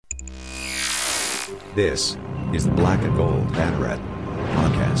This is the Black and Gold Banneret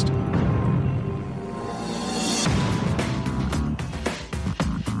podcast.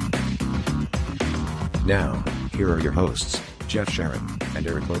 Now, here are your hosts, Jeff Sharon and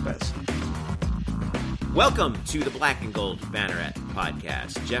Eric Lopez. Welcome to the Black and Gold Banneret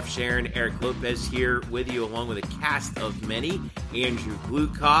podcast. Jeff Sharon, Eric Lopez here with you, along with a cast of many. Andrew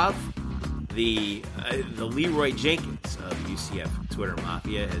Glukov, the Leroy Jenkins of UCF Twitter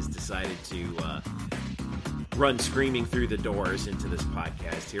Mafia, has decided to run screaming through the doors into this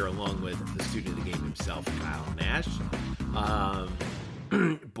podcast here, along with the student of the game himself, Kyle Nash.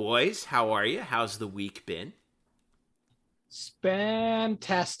 Boys, how are you? How's the week been?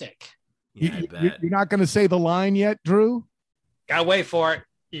 Fantastic. Yeah, I bet. You're not going to say the line yet, Drew? Gotta wait for it.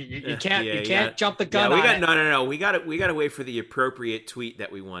 You can't jump the gun. No. We got to wait for the appropriate tweet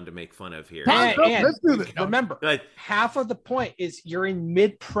that we wanted to make fun of here. Let's do this. Remember, half of the point is you're in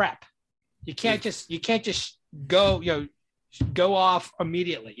mid prep. You can't just go off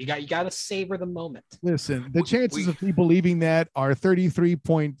immediately. You got to savor the moment. Listen, the chances of me believing that are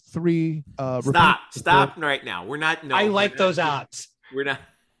 33.3. Stop right now. We're not. No, I like those odds. We're not.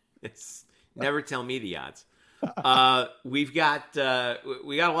 Never tell me the odds. We got a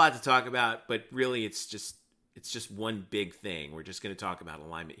lot to talk about, but really it's just one big thing. We're just going to talk about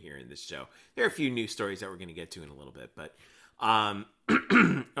alignment here in this show. There are a few news stories that we're going to get to in a little bit, but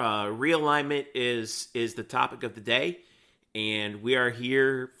realignment is the topic of the day, and we are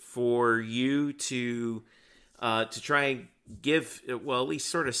here for you to try and give, well, at least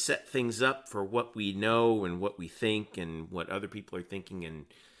sort of set things up for what we know and what we think and what other people are thinking,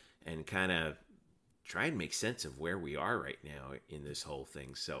 and kind of try and make sense of where we are right now in this whole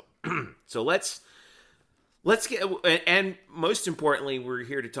thing. So let's get, and most importantly, we're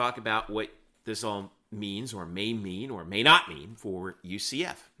here to talk about what this all means or may not mean for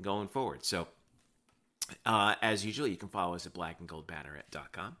UCF going forward. So as usual, you can follow us at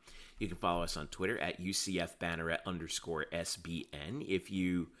blackandgoldbanneret.com. You can follow us on Twitter at UCFBanneret_SBN. If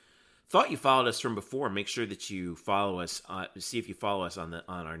you thought you followed us from before, make sure that you follow us. See if you follow us on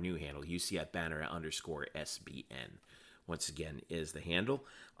our new handle, UCFBanneret_SBN. Once again, is the handle.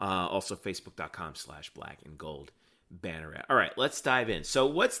 Also, Facebook.com/blackandgoldbanneret. All right, let's dive in. So,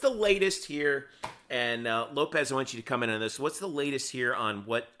 what's the latest here? And Lopez, I want you to come in on this. What's the latest here on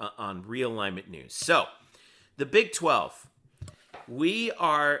on realignment news? So, the Big 12.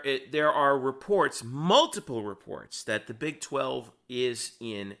 There are reports, multiple reports, that the Big 12 is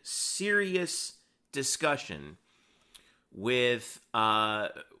in serious discussion with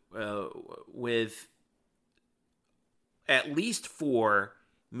at least 4,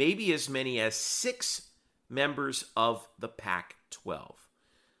 maybe as many as 6 members of the Pac-12.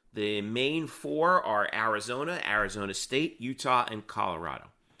 The main 4 are Arizona State, Utah, and Colorado.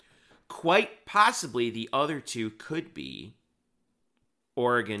 Quite possibly the other 2 could be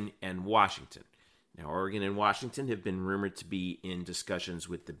Oregon and Washington. Now, Oregon and Washington have been rumored to be in discussions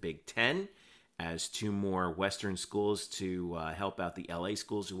with the Big Ten as 2 more Western schools to help out the LA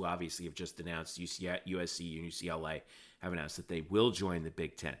schools, who obviously have just announced, USC and UCLA have announced that they will join the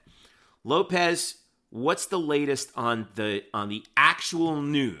Big Ten. Lopez, what's the latest on the actual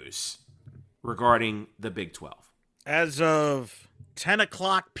news regarding the Big 12? As of 10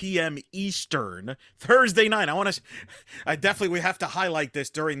 o'clock p.m. Eastern, Thursday night. We have to highlight this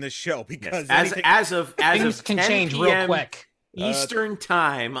during this show because as of things can change real quick. Eastern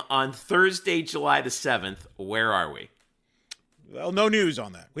time on Thursday, July the 7th. Where are we? Well, no news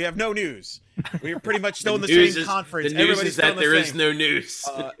on that. We have no news. We're pretty much still in the same conference. The news is that there is no news.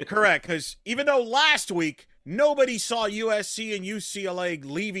 Correct, because even though last week nobody saw USC and UCLA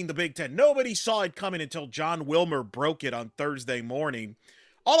leaving the Big Ten, nobody saw it coming until John Wilmer broke it on Thursday morning.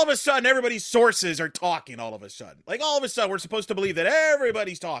 All of a sudden, everybody's sources are talking. All of a sudden, we're supposed to believe that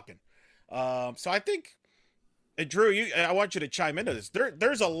everybody's talking. So I think, Drew, I want you to chime into this.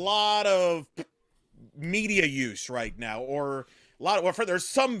 There's a lot of media use right now, or there's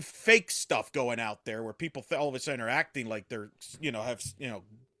some fake stuff going out there where people all of a sudden are acting like they're,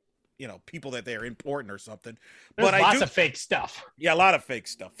 people that they're important or something. There's lots of fake stuff. Yeah, a lot of fake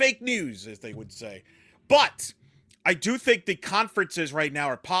stuff. Fake news, as they would say. But I do think the conferences right now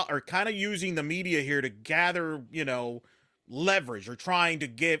are kind of using the media here to gather, leverage, or trying to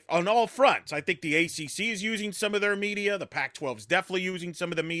give on all fronts. I think the ACC is using some of their media. The Pac-12 is definitely using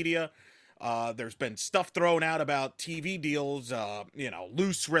some of the media. There's been stuff thrown out about TV deals,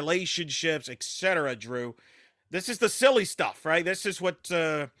 loose relationships, etc. Drew, this is the silly stuff, right? This is what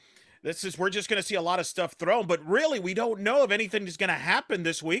we're just going to see a lot of stuff thrown, but really we don't know if anything is going to happen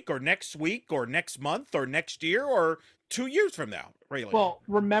this week or next month or next year or 2 years from now. Really. Well,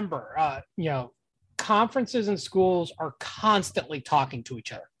 remember, conferences and schools are constantly talking to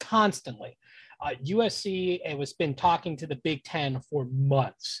each other, constantly. USC has been talking to the Big Ten for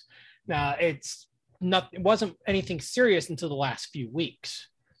months. Now, it wasn't anything serious until the last few weeks.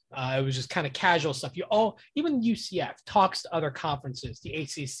 It was just kind of casual stuff. Even UCF talks to other conferences, the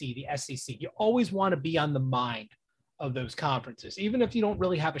ACC, the SEC. You always want to be on the mind of those conferences. Even if you don't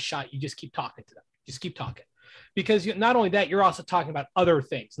really have a shot, you just keep talking to them. Just keep talking. Because not only that, you're also talking about other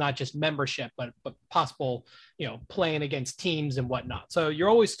things, not just membership, but possible, playing against teams and whatnot. So you're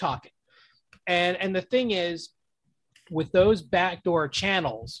always talking. And the thing is, with those backdoor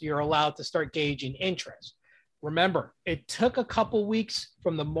channels, you're allowed to start gauging interest. Remember, it took a couple weeks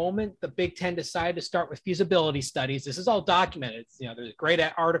from the moment the Big Ten decided to start with feasibility studies. This is all documented. There's a great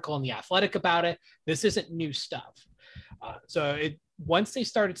article in The Athletic about it. This isn't new stuff. Once they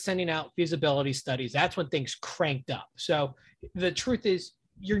started sending out feasibility studies, that's when things cranked up. So the truth is,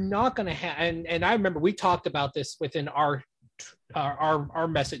 you're not going to have, and I remember we talked about this within our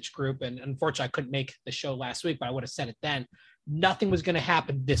message group, and unfortunately I couldn't make the show last week, but I would have said it then. Nothing was going to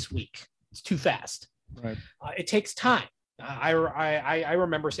happen this week. It's too fast. Right. It takes time. I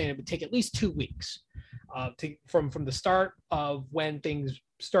remember saying it would take at least 2 weeks from the start of when things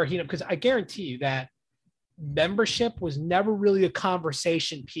start heating up, because I guarantee you that membership was never really a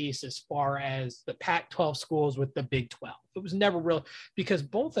conversation piece as far as the Pac-12 schools with the Big 12. It was never real, because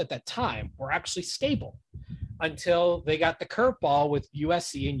both at that time were actually stable until they got the curveball with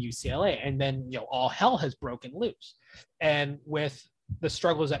USC and UCLA. And then, all hell has broken loose. And with the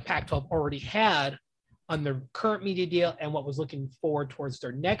struggles that Pac-12 already had on their current media deal and what was looking forward towards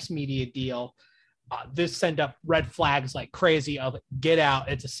their next media deal, this sent up red flags like crazy of get out,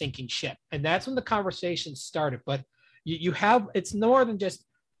 it's a sinking ship. And that's when the conversation started. But it's more than just,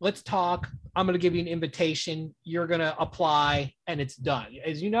 let's talk, I'm going to give you an invitation, you're going to apply, and it's done.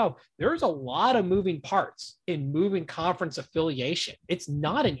 As you know, there's a lot of moving parts in moving conference affiliation. It's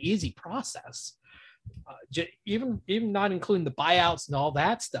not an easy process. Even not including the buyouts and all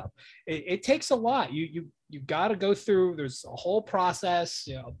that stuff, it takes a lot. You've got to go through. There's a whole process,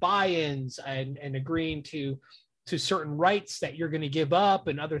 buy-ins and agreeing to certain rights that you're going to give up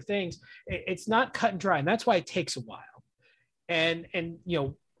and other things. It's not cut and dry, and that's why it takes a while. And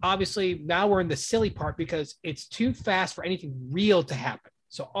obviously now we're in the silly part because it's too fast for anything real to happen.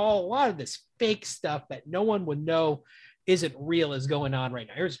 So a lot of this fake stuff that no one would know isn't real is going on right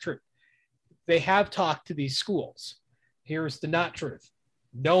now. Here's the truth. They have talked to these schools. Here's the not truth.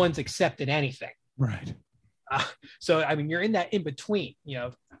 No one's accepted anything. Right. So, you're in that in between.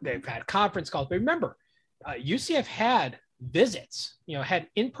 They've had conference calls. But remember, UCF had visits, had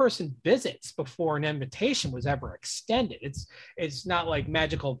in-person visits before an invitation was ever extended. It's not like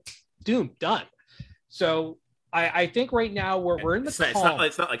magical doom done. So I think right now we're in the it's not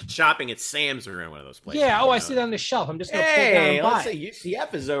like shopping at Sam's or in one of those places. Yeah. I see it on the shelf. I'm just going to pull it down and buy. Let's say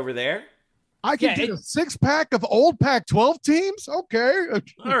UCF is over there. I can get a 6-pack of old Pac-12 teams. Okay.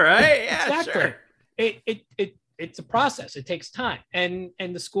 All right. Yeah, exactly. sure. It's a process. It takes time, and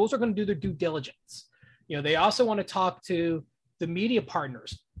the schools are going to do their due diligence. They also want to talk to the media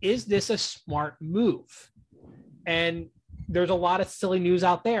partners. Is this a smart move? And there's a lot of silly news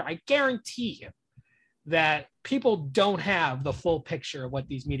out there. I guarantee you that people don't have the full picture of what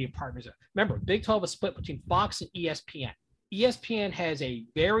these media partners are. Remember, Big 12 is split between Fox and ESPN. ESPN has a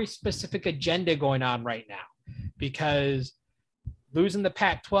very specific agenda going on right now, because losing the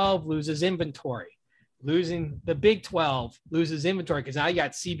Pac-12 loses inventory. Losing the Big 12 loses inventory, because now you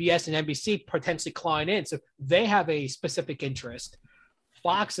got CBS and NBC potentially clawing in. So they have a specific interest.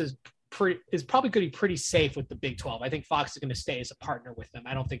 Fox is probably going to be pretty safe with the Big 12. I think Fox is going to stay as a partner with them.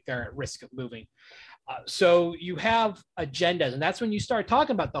 I don't think they're at risk of moving. So you have agendas, and that's when you start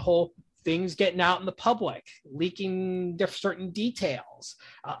talking about the whole things getting out in the public, leaking certain details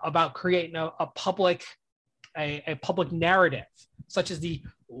about creating a public narrative, such as the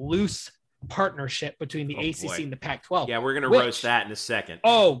loose partnership between the ACC and the Pac-12. Yeah, we're going to roast that in a second.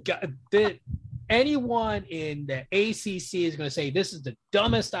 Oh, God. Anyone in the ACC is going to say, this is the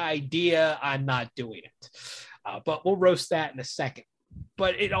dumbest idea, I'm not doing it. But we'll roast that in a second.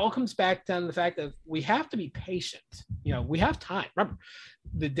 But it all comes back down to the fact that we have to be patient. We have time. Remember,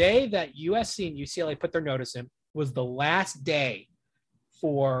 the day that USC and UCLA put their notice in was the last day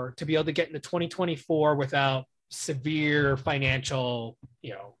to be able to get into 2024 without severe financial,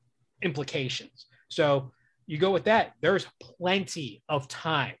 implications. So you go with that. There's plenty of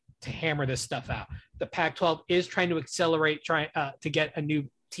time to hammer this stuff out. The Pac-12 is trying to accelerate, to get a new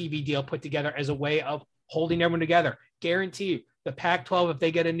TV deal put together as a way of holding everyone together. Guarantee you, the Pac-12, if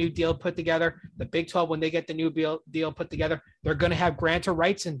they get a new deal put together, the Big 12, when they get the new deal put together, they're going to have grantor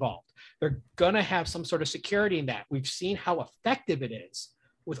rights involved. they're going to have some sort of security in that. We've seen how effective it is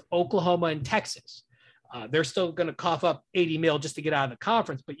with Oklahoma and Texas. They're still going to cough up 80 mil just to get out of the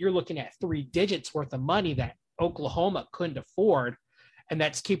conference, but you're looking at 3 digits worth of money that Oklahoma couldn't afford, and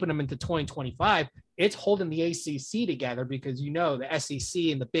that's keeping them into 2025. It's holding the ACC together because, the SEC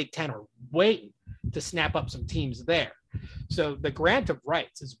and the Big Ten are waiting to snap up some teams there. So the grant of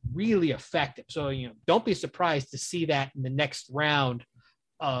rights is really effective. So, don't be surprised to see that in the next round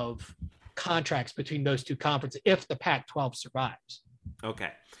of contracts between those two conferences if the Pac-12 survives.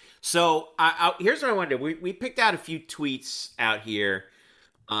 Okay. So here's what I wanted to do. We picked out a few tweets out here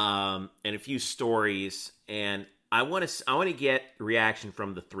and a few stories, and I want to get reaction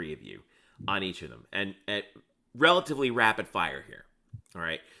from the three of you on each of them, and relatively rapid fire here. All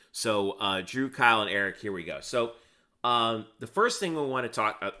right. So Drew, Kyle, and Eric, here we go. So the first thing I want to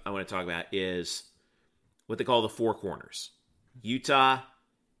talk about is what they call the four corners: Utah,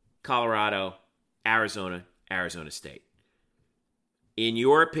 Colorado, Arizona, Arizona State. In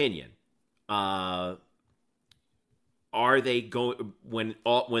your opinion, are they going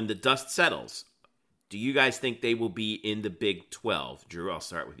when the dust settles? Do you guys think they will be in the Big 12? Drew, I'll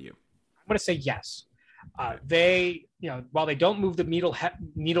start with you. I'm going to say yes. They, while they don't move the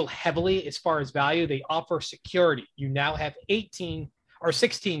needle heavily as far as value, they offer security. You now have 18 or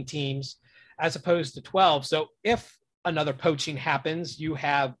 16 teams as opposed to 12. So if another poaching happens, you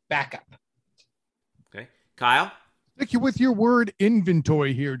have backup. Okay, Kyle. Stick you with your word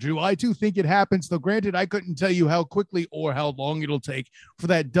inventory here, Drew. I too think it happens, though granted, I couldn't tell you how quickly or how long it'll take for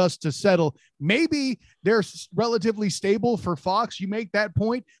that dust to settle. Maybe they're relatively stable for Fox. You make that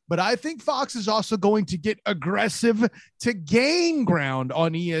point, but I think Fox is also going to get aggressive to gain ground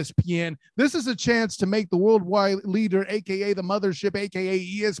on ESPN. This is a chance to make the worldwide leader, aka the mothership, aka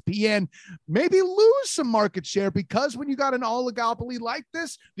ESPN, maybe lose some market share, because when you got an oligopoly like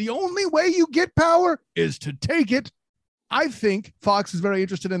this, the only way you get power is to take it. I think Fox is very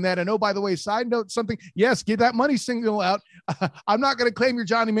interested in that. And oh, by the way, side note, yes, get that money signal out. I'm not going to claim you're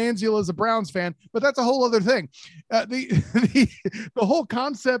Johnny Manziel as a Browns fan, but that's a whole other thing. The whole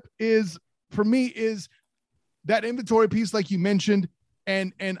concept is, for me, is that inventory piece, like you mentioned.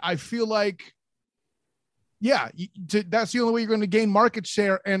 And I feel like, that's the only way you're going to gain market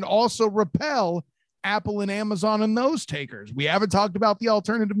share and also repel Apple and Amazon and those takers. We haven't talked about the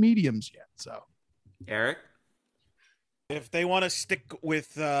alternative mediums yet. So, Eric? If they want to stick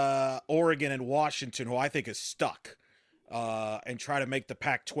with Oregon and Washington, who I think is stuck, and try to make the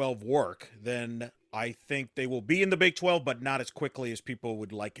Pac-12 work, then I think they will be in the Big 12, but not as quickly as people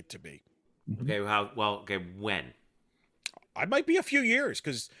would like it to be. Okay, when? I might be a few years,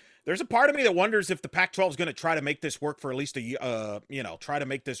 because there's a part of me that wonders if the Pac-12 is going to try to make this work for at least a year, try to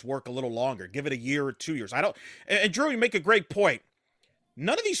make this work a little longer, give it a year or 2 years. And Drew, you make a great point.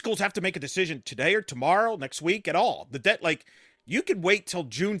 None of these schools have to make a decision today or tomorrow, next week at all. You could wait till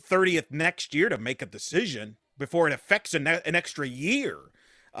June 30th next year to make a decision before it affects an extra year.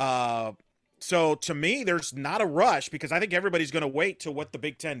 So to me, there's not a rush, because I think everybody's going to wait till what the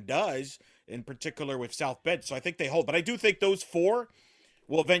Big Ten does, in particular with South Bend. So I think they hold, but I do think those four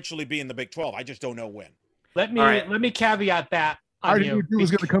will eventually be in the Big 12. I just don't know when. Let me caveat that. I already knew Drew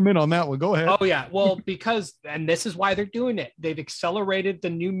was going to come in on that one. Go ahead. Oh, yeah. Well, and this is why they're doing it. They've accelerated the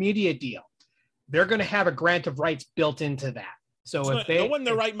new media deal. They're going to have a grant of rights built into that. So no one in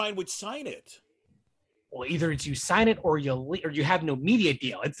their right mind would sign it. Well, either it's you sign it or you have no media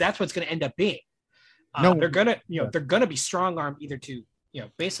deal. That's what's going to end up being. They're going to be strong armed either to,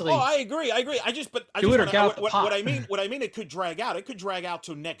 basically. Oh, I agree. What I mean, it could drag out. It could drag out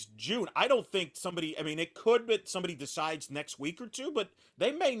to next June. I don't think it could, but somebody decides next week or two, but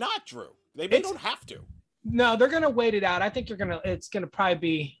they may not, Drew. They don't have to. No, they're going to wait it out. I think it's going to probably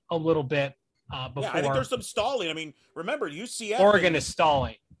be a little bit before. Yeah, I think there's some stalling. I mean, remember, UCF. Oregon is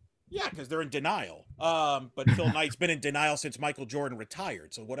stalling. Yeah, because they're in denial. But Phil Knight's been in denial since Michael Jordan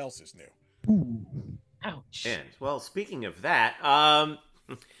retired. So what else is new? Ooh. Ouch. And, well, speaking of that, I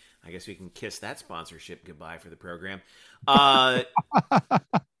guess we can kiss that sponsorship goodbye for the program.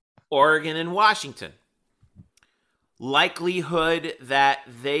 Oregon and Washington. Likelihood that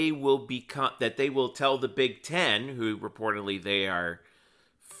they will tell the Big Ten, who reportedly they are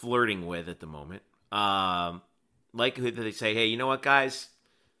flirting with at the moment, likelihood that they say, hey, you know what, guys?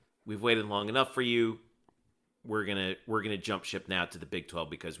 We've waited long enough for you. We're gonna jump ship now to the Big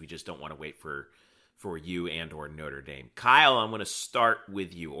 12 because we just don't want to wait for you and or Notre Dame. Kyle, I'm going to start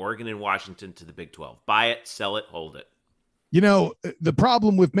with you. Oregon and Washington to the Big 12. Buy it, sell it, hold it. The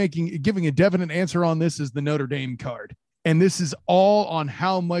problem with giving a definite answer on this is the Notre Dame card. And this is all on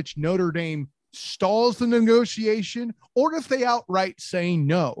how much Notre Dame stalls the negotiation, or if they outright say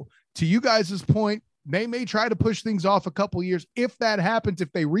no. to you guys' point, they may try to push things off a couple years. If that happens,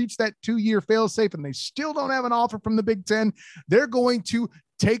 if they reach that 2-year fail-safe and they still don't have an offer from the Big Ten, they're going to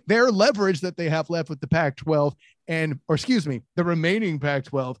take their leverage that they have left with the Pac-12 the remaining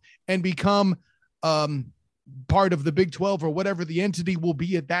Pac-12 and become part of the Big 12 or whatever the entity will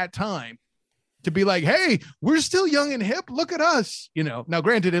be at that time, to be like, hey, we're still young and hip. Look at us. Now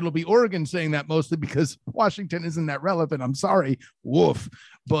granted, it'll be Oregon saying that mostly because Washington isn't that relevant. I'm sorry. Woof.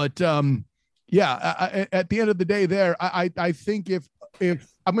 But at the end of the day there, I think if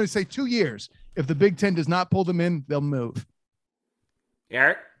I'm going to say 2 years, if the Big Ten does not pull them in, they'll move.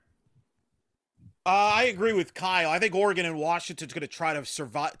 Eric? I agree with Kyle. I think Oregon and Washington's going to try to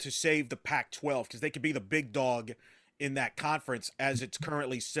survive to save the Pac-12 because they could be the big dog in that conference as it's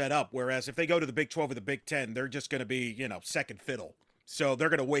currently set up. Whereas if they go to the Big 12 or the Big 10, they're just going to be, second fiddle. So they're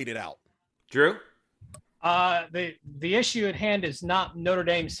going to wait it out. Drew? The issue at hand is not Notre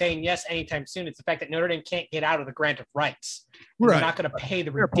Dame saying yes anytime soon. It's the fact that Notre Dame can't get out of the grant of rights. Right. They're not going to pay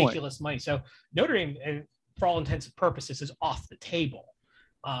the ridiculous money. So Notre Dame, for all intents and purposes, is off the table.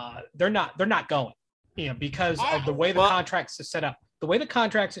 They're not going, because of the way the contracts are set up. The way the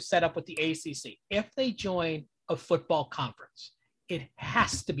contracts are set up with the ACC, if they join a football conference, it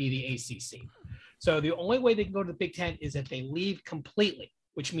has to be the ACC. So the only way they can go to the Big Ten is if they leave completely,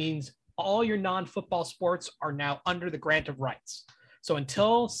 which means all your non-football sports are now under the grant of rights. So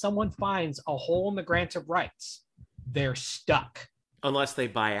until someone finds a hole in the grant of rights, they're stuck. Unless they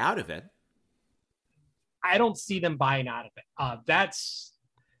buy out of it. I don't see them buying out of it.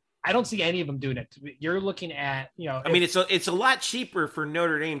 I don't see any of them doing it. You're looking at, it's a lot cheaper for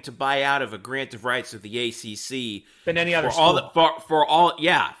Notre Dame to buy out of a grant of rights of the ACC than any other school.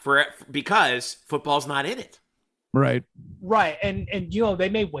 Because football's not in it. Right. And they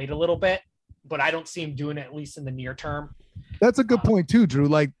may wait a little bit, but I don't see them doing it, at least in the near term. That's a good point too, Drew.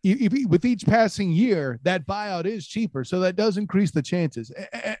 Like with each passing year, that buyout is cheaper, so that does increase the chances.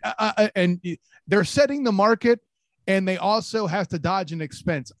 And they're setting the market. And they also have to dodge an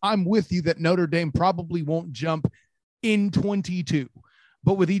expense. I'm with you that Notre Dame probably won't jump in 22,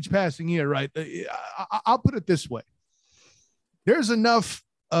 but with each passing year, right? I'll put it this way. There's enough,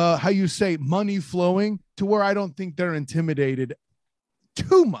 money flowing to where I don't think they're intimidated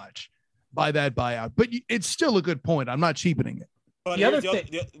too much by that buyout, but it's still a good point. I'm not cheapening it. But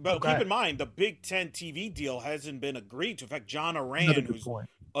keep in mind, the Big Ten TV deal hasn't been agreed to. In fact, John Oran, who's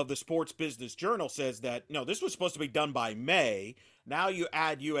of the Sports Business Journal, says that, no, this was supposed to be done by May. Now you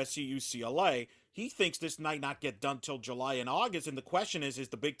add USC, UCLA. He thinks this might not get done till July and August. And the question is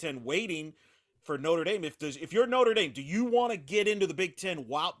the Big Ten waiting for Notre Dame? If you're Notre Dame, do you want to get into the Big Ten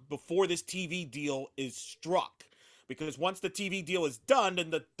before this TV deal is struck? Because once the TV deal is done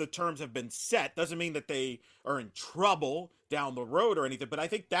and the terms have been set, doesn't mean that they are in trouble down the road or anything. But I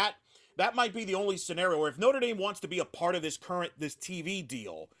think that might be the only scenario where if Notre Dame wants to be a part of this TV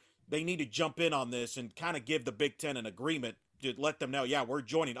deal, they need to jump in on this and kind of give the Big Ten an agreement to let them know, yeah, we're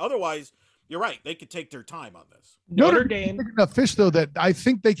joining. Otherwise, you're right, they could take their time on this. Notre Dame enough fish though that I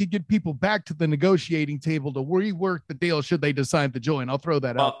think they could get people back to the negotiating table to rework the deal should they decide to join. I'll throw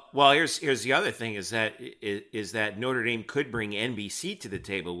that out. Well, here's the other thing is that Notre Dame could bring NBC to the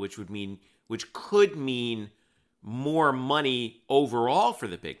table, which could mean more money overall for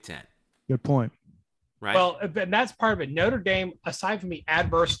the Big Ten. Good point. Right. Well, and that's part of it. Notre Dame, aside from being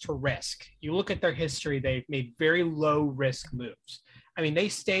adverse to risk, you look at their history, they've made very low risk moves. I mean, they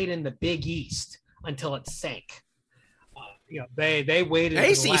stayed in the Big East until it sank. They waited.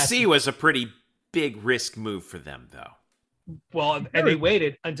 ACC was a pretty big risk move for them, though. Well, and they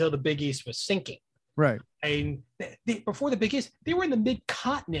waited until the Big East was sinking. Right. I mean, before the Big East, they were in the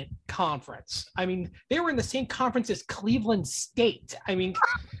Mid-Continent Conference. I mean, they were in the same conference as Cleveland State. I mean,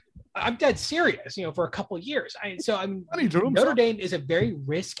 I'm dead serious, for a couple of years. Notre Dame is a very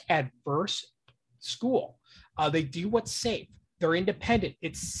risk-adverse school. They do what's safe. They're independent.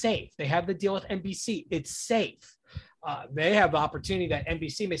 It's safe. They have the deal with NBC. It's safe. They have the opportunity that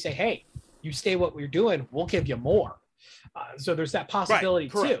NBC may say, hey, you stay what we're doing, we'll give you more. So there's that possibility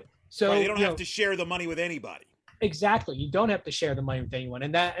too. So they don't have to share the money with anybody. Exactly. You don't have to share the money with anyone.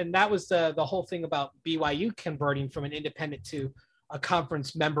 And that was the whole thing about BYU converting from an independent to a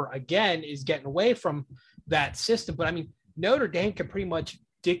conference member again, is getting away from that system. But I mean, Notre Dame can pretty much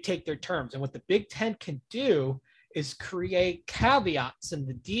dictate their terms. And what the Big Ten can do is create caveats in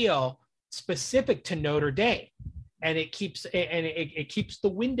the deal specific to Notre Dame. And it keeps the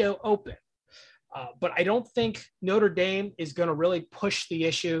window open. But I don't think Notre Dame is going to really push the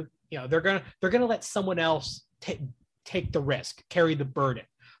issue. They're going to let someone else take the risk, carry the burden.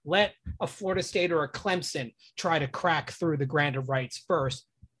 Let a Florida State or a Clemson try to crack through the grant of rights first.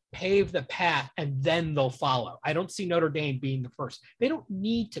 pave the path, and then they'll follow. I don't see Notre Dame being the first. They don't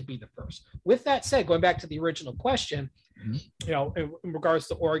need to be the first. With that said, going back to the original question, in regards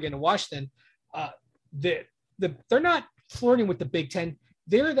to Oregon and Washington, they're not flirting with the Big Ten.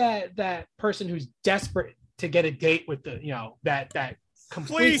 They're that person who's desperate to get a date with that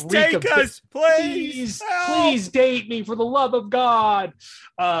complete. Please take us, please date me for the love of God.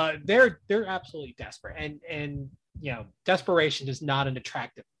 They're absolutely desperate, and desperation is not an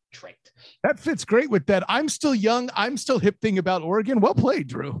attractive trait. That fits great with that. I'm still young. I'm still hip thing about Oregon. Well played,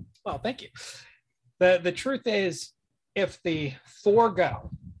 Drew. Well, thank you. The truth is, if the 4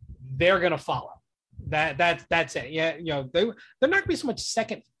 go, they're going to follow. That's it. Yeah, they're not going to be so much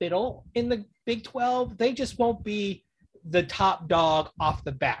second fiddle in the Big 12. They just won't be the top dog off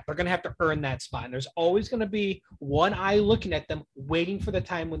the bat. They're going to have to earn that spot. And there's always going to be one eye looking at them, waiting for the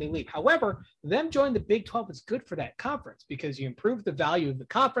time when they leave. However, them joining the Big 12 is good for that conference because you improve the value of the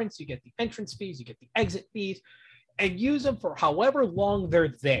conference. You get the entrance fees, you get the exit fees, and use them for however long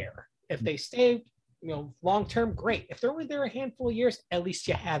they're there. If they stay, long-term, great. If they're only there a handful of years, at least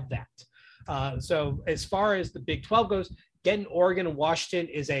you have that. So as far as the Big 12 goes, getting Oregon and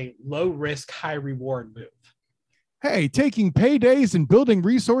Washington is a low-risk, high-reward move. Hey, taking paydays and building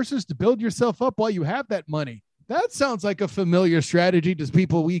resources to build yourself up while you have that money. That sounds like a familiar strategy to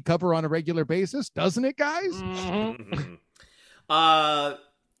people we cover on a regular basis, doesn't it, guys? Mm-hmm.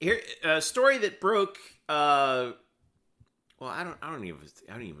 Here, a story that broke. Well, I don't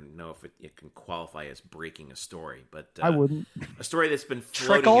even know if it can qualify as breaking a story, but I wouldn't. A story that's been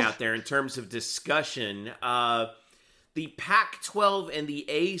floating out there in terms of discussion. The Pac-12 and the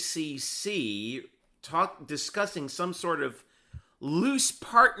ACC discussing some sort of loose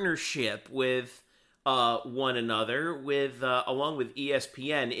partnership with one another, along with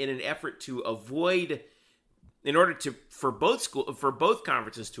ESPN, in an effort to avoid, for both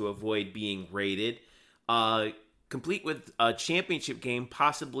conferences to avoid being rated, complete with a championship game,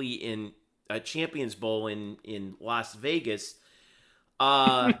 possibly in a Champions Bowl in Las Vegas.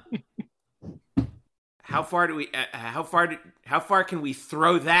 How far can we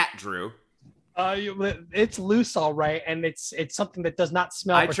throw that, Drew? It's loose, all right, and it's something that does not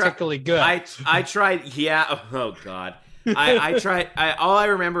smell particularly good. I tried. Yeah. Oh God. I tried. All I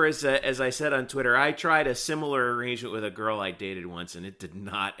remember is, as I said on Twitter, I tried a similar arrangement with a girl I dated once, and it did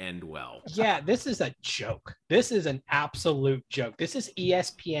not end well. Yeah, this is a joke. This is an absolute joke. This is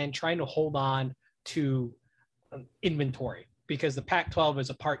ESPN trying to hold on to inventory because the Pac-12 is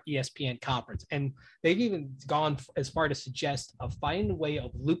a part ESPN conference, and they've even gone as far to suggest of finding a way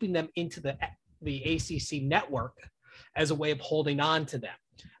of looping them into the ACC network as a way of holding on to them.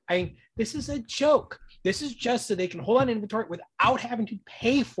 I mean, this is a joke. This is just so they can hold on to inventory without having to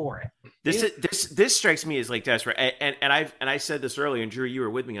pay for it. This strikes me as like desperate. And I said this earlier, and Drew, you were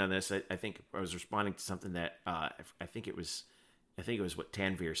with me on this. I think I was responding to something that I think it was what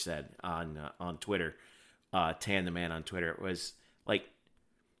Tanvir said on Twitter. Tan the man on Twitter. It was like,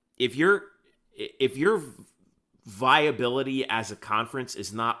 if your viability as a conference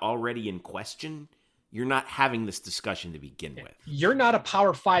is not already in question, you're not having this discussion to begin with. You're not a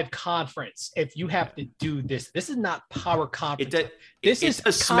Power 5 conference if you have to do this. This is not Power Conference. This is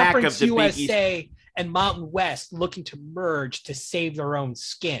a Conference USA and Mountain West looking to merge to save their own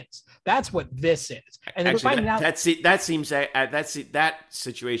skins. That's what this is. And actually, that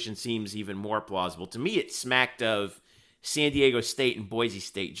situation seems even more plausible to me. It smacked of San Diego State and Boise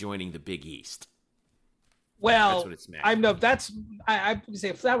State joining the Big East. Well, that's what it's I know I would say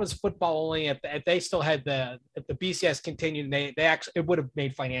if that was football only, if they still had if the BCS continued, they actually, it would have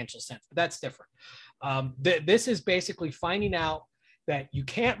made financial sense, but that's different. This is basically finding out that you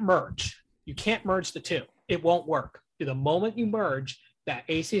can't merge. You can't merge the two. It won't work. The moment you merge, that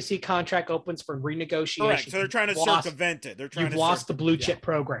ACC contract opens for renegotiation. Correct. So they're trying to circumvent it. You've lost the blue chip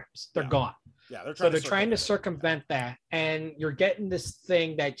programs. They're gone. Yeah, they're trying to circumvent that, and you're getting this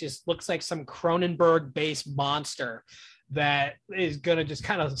thing that just looks like some Cronenberg-based monster that is going to just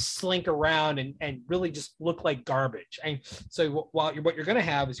kind of slink around and really just look like garbage. And so what you're going to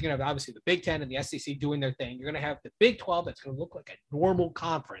have is you're going to have obviously the Big Ten and the SEC doing their thing. You're going to have the Big 12 that's going to look like a normal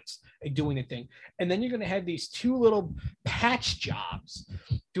conference and doing their thing. And then you're going to have these two little patch jobs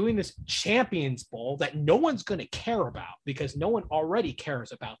doing this Champions Bowl that no one's going to care about because no one already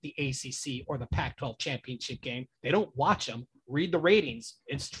cares about the ACC or the Pac-12 championship game. They don't watch them. Read the ratings.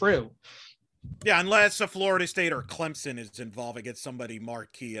 It's true. Yeah, unless a Florida State or Clemson is involved against somebody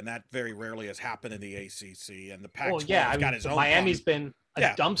marquee, and that very rarely has happened in the ACC. And the Pac-12 got his own. Miami's been a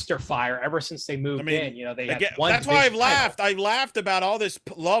dumpster fire ever since they moved in. They had that's why I've laughed. I laughed about all this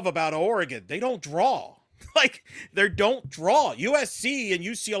love about Oregon. They don't draw. Like, they don't draw. USC and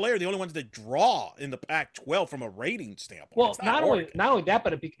UCLA are the only ones that draw in the Pac-12 from a rating standpoint. Well, It's not Oregon. only that,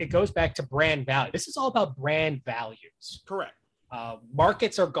 but it goes back to brand value. This is all about brand values. Correct.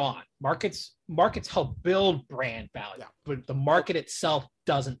 Markets are gone. Markets help build brand value, but the market itself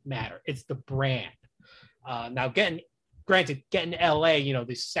doesn't matter. It's the brand. Now, getting LA,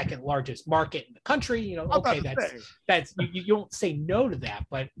 the second largest market in the country, okay, that's you don't say no to that,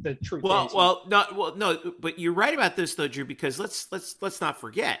 but the truth is, no, but you're right about this though, Drew, because let's not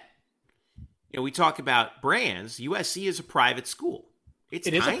forget. We talk about brands. USC is a private school. It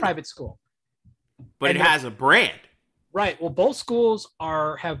is a private school, but it has a brand. Right. Well, both schools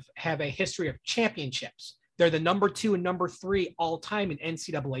have a history of championships. They're the number 2 and number 3 all time in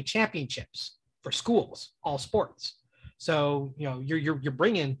NCAA championships for schools, all sports. So you're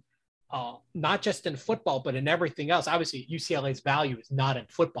bringing not just in football, but in everything else. Obviously, UCLA's value is not in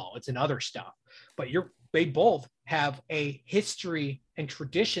football; it's in other stuff. But they both have a history and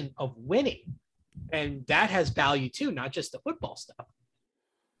tradition of winning, and that has value too, not just the football stuff.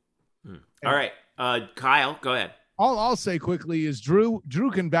 All right, Kyle, go ahead. All I'll say quickly is Drew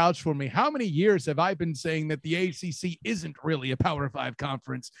can vouch for me. How many years have I been saying that the ACC isn't really a Power 5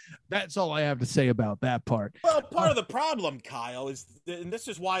 conference? That's all I have to say about that part. Well, part of the problem, Kyle, is, and this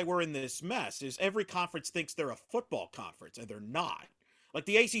is why we're in this mess, is every conference thinks they're a football conference, and they're not. Like,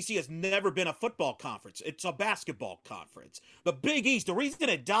 the ACC has never been a football conference. It's a basketball conference. The Big East, the reason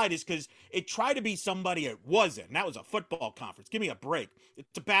it died is because it tried to be somebody it wasn't, and that was a football conference. Give me a break.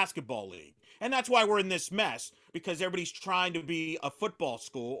 It's a basketball league. And that's why we're in this mess, because everybody's trying to be a football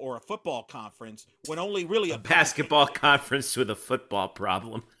school or a football conference when only really a basketball conference with a football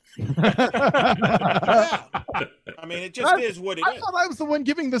problem. Yeah. I mean, it just is what it is. I thought I was the one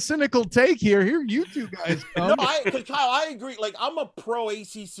giving the cynical take here. Here, you two guys come. No, because Kyle, I agree. Like, I'm a pro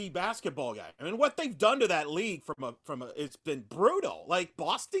ACC basketball guy. I mean, what they've done to that league it's been brutal. Like,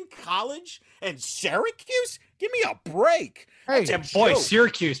 Boston College and Syracuse, give me a break. Hey, and boy,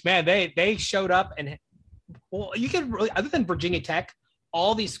 Syracuse, man, they showed up, and well, you can really, other than Virginia Tech,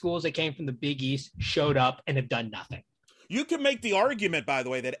 all these schools that came from the Big East showed up and have done nothing. You can make the argument, by the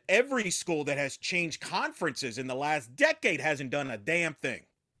way, that every school that has changed conferences in the last decade hasn't done a damn thing.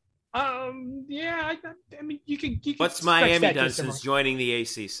 Yeah, I mean, you can. What's Miami done since joining the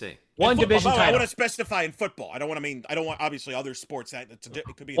ACC? One division title. I want to specify in football. I don't want obviously other sports that it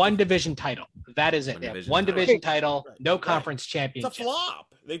could be one division title. That is it. One division title, no conference championship. It's a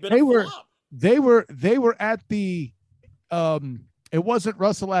flop. They've been a flop. They were at the it wasn't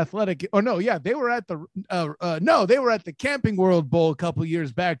Russell Athletic. Oh no, yeah, they were at the Camping World Bowl a couple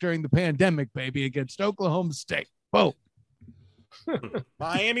years back during the pandemic, baby, against Oklahoma State. Whoa.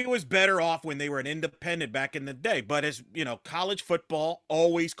 Miami was better off when they were an independent back in the day, but as you know, college football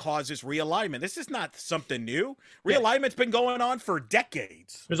always causes realignment. This is not something new. Realignment's been going on for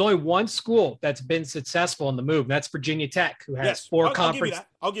decades. There's only one school that's been successful in the move, and that's Virginia Tech, who has four conference.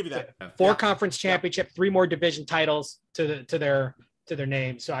 I'll give you that. Four conference championship, 3 more division titles to their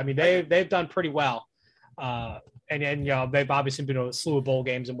name. So I mean, they've done pretty well. And they've obviously been a slew of bowl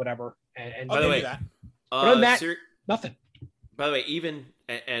games and whatever. And I'll give you that. But on that, nothing. By the way, even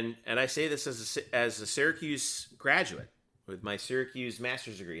and I say this as a Syracuse graduate with my Syracuse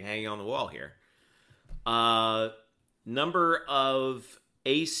master's degree hanging on the wall here. Number of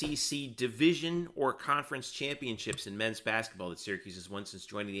ACC division or conference championships in men's basketball that Syracuse has won since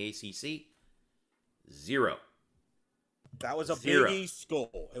joining the ACC, 0. That was a Big East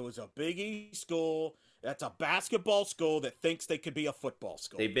school. It was a Big East school. That's a basketball school that thinks they could be a football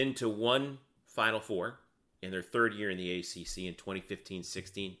school. They've been to one Final Four in their third year in the ACC in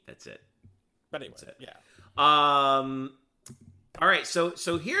 2015-16. That's it. But anyway, that's it. Yeah. All right. So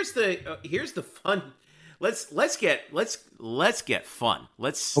here's the fun. Let's get fun.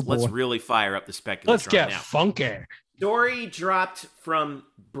 Let's really fire up the speculation. Let's get funky. Story dropped from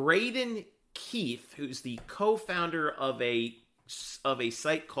Braden Keith, who's the co-founder of a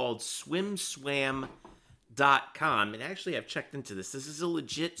site called SwimSwam.com. And actually, I've checked into this. This is a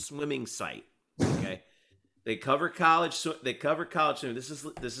legit swimming site. Okay. They cover college swimming. This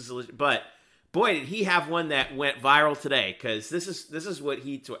is a legit, but boy, did he have one that went viral today, because this is what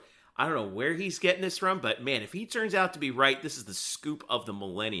I don't know where he's getting this from, but man, if he turns out to be right, this is the scoop of the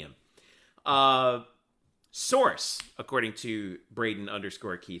millennium. Source, according to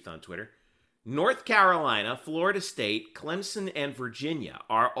Braden_Keith on Twitter, North Carolina, Florida State, Clemson, and Virginia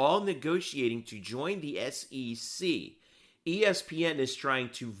are all negotiating to join the SEC. ESPN is trying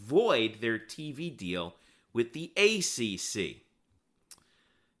to void their TV deal with the ACC.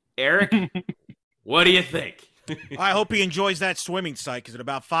 Eric, what do you think? I hope he enjoys that swimming site because in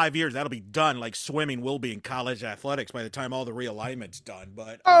about 5 years that'll be done. Like swimming will be in college athletics by the time all the realignment's done.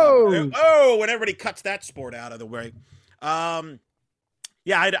 But when everybody cuts that sport out of the way,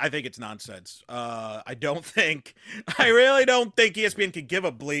 yeah, I think it's nonsense. I really don't think ESPN can give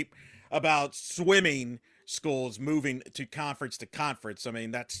a bleep about swimming schools moving to conference. I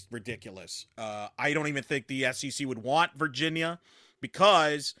mean, that's ridiculous. I don't even think the SEC would want Virginia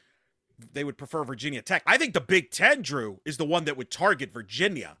because they would prefer Virginia Tech. I think the Big Ten, Drew, is the one that would target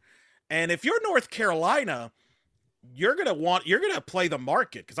Virginia. And if you're North Carolina, you're gonna play the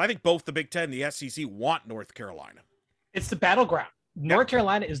market because I think both the Big Ten and the SEC want North Carolina. It's the battleground. North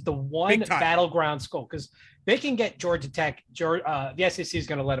Carolina is the one battleground school because they can get Georgia Tech. The SEC is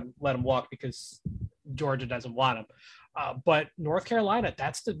going to let them walk because Georgia doesn't want them. But North Carolina,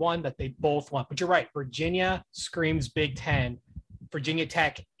 that's the one that they both want. But you're right. Virginia screams Big Ten. Virginia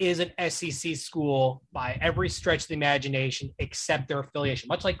Tech is an SEC school by every stretch of the imagination, except their affiliation.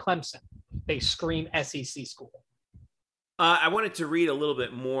 Much like Clemson, they scream SEC school. I wanted to read a little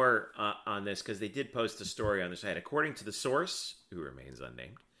bit more on this because they did post a story on their site. According to the source, who remains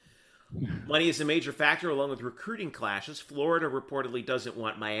unnamed, money is a major factor along with recruiting clashes. Florida reportedly doesn't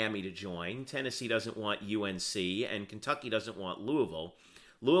want Miami to join. Tennessee doesn't want UNC. And Kentucky doesn't want Louisville.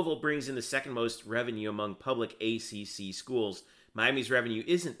 Louisville brings in the second most revenue among public ACC schools. Miami's revenue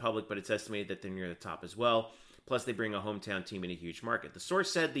isn't public, but it's estimated that they're near the top as well. Plus, they bring a hometown team in a huge market. The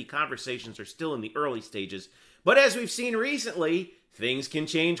source said the conversations are still in the early stages, but as we've seen recently, things can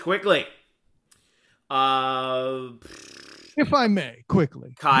change quickly. If I may,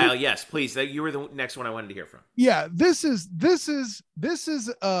 quickly, Kyle, yes, please. You were the next one I wanted to hear from. Yeah, this is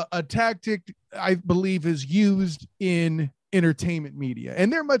a tactic I believe is used in entertainment media,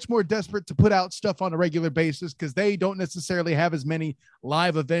 and they're much more desperate to put out stuff on a regular basis because they don't necessarily have as many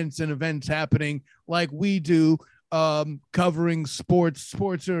live events happening like we do, covering sports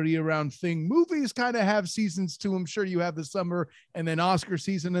are a year-round thing. Movies kind of have seasons too. I'm sure you have the summer and then Oscar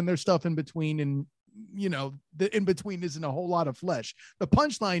season and there's stuff in between, and the in between isn't a whole lot of flesh. The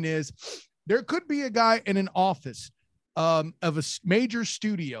punchline is there could be a guy in an office of a major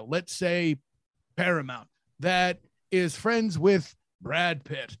studio, let's say Paramount, that is friends with Brad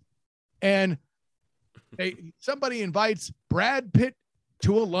Pitt, and somebody invites Brad Pitt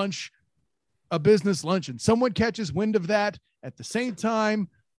to a business luncheon. Someone catches wind of that at the same time.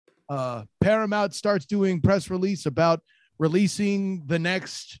 Paramount starts doing press release about releasing the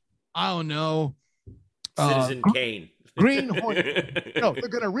next, I don't know, Citizen Kane. Green Hornet. No, they're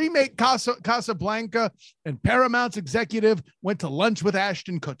going to remake Casablanca, and Paramount's executive went to lunch with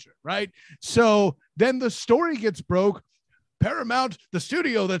Ashton Kutcher, right? So then the story gets broke. Paramount, the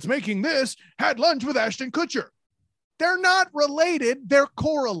studio that's making this, had lunch with Ashton Kutcher. They're not related. They're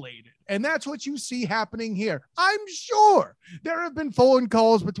correlated. And that's what you see happening here. I'm sure there have been phone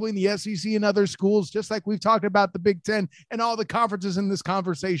calls between the SEC and other schools, just like we've talked about the Big Ten and all the conferences in this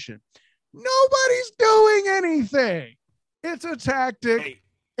conversation. Nobody's doing anything. It's a tactic.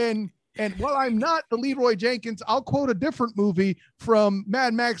 And while I'm not the Leroy Jenkins, I'll quote a different movie from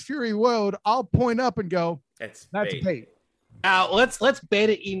Mad Max Fury Road. I'll point up and go, that's bait. Now let's bait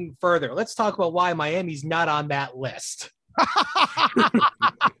it even further. Let's talk about why Miami's not on that list.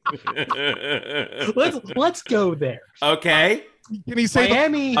 let's go there. Okay. Can he say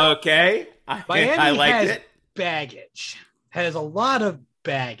Miami? Okay. Miami I liked has it. Baggage. Has a lot of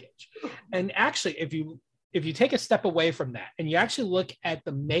baggage. And actually, if you take a step away from that and you actually look at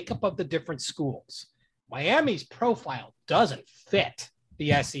the makeup of the different schools, Miami's profile doesn't fit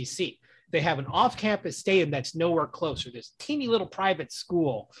the SEC. They have an off-campus stadium that's nowhere closer. This teeny little private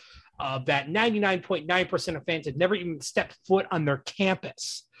school that 99.9% of fans had never even stepped foot on their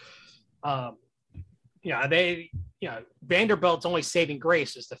campus. Vanderbilt's only saving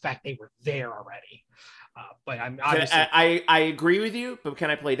grace is the fact they were there already. But I'm obviously I agree with you, but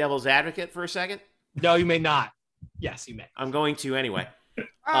can I play devil's advocate for a second? No, you may not. Yes, you may. I'm going to anyway.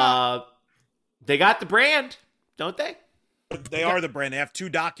 They got the brand, don't they? They are the brand. They have 2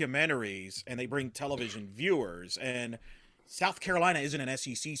 documentaries, and they bring television viewers. And South Carolina isn't an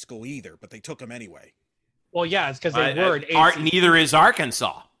SEC school either, but they took them anyway. Well, yeah, it's because they were an ACC. Neither is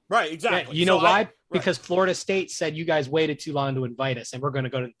Arkansas. Right, exactly. Yeah, you know why? Because Florida State said you guys waited too long to invite us, and we're going to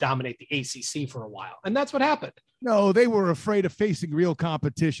go to dominate the ACC for a while. And that's what happened. No, they were afraid of facing real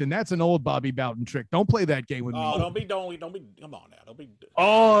competition. That's an old Bobby Bowden trick. Don't play that game with me. Don't be. Come on now. Don't be.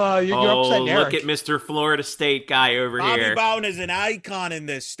 You're upsetting Eric. Look at Mr. Florida State guy over here. Bobby Bowden is an icon in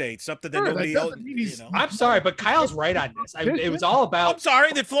this state. Something that nobody else. I'm sorry, but Kyle's right on this. It was all about. I'm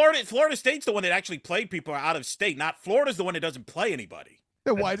sorry that Florida State's the one that actually played people out of state. Not Florida's the one that doesn't play anybody.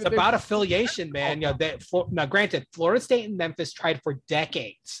 Then why It's did about affiliation, man. You know, now granted, Florida State and Memphis tried for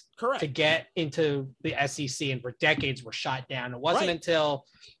decades Correct. to get into the SEC, and for decades were shot down. It wasn't Right. until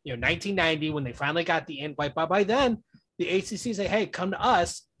 1990 when they finally got the invite. But by then, the ACC said, "Hey, come to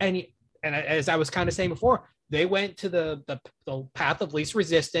us." And as I was kind of saying before, they went to the path of least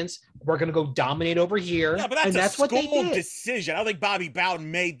resistance. We're going to go dominate over here. Yeah, but that's and that's a what they school did. decision. I don't think Bobby Bowden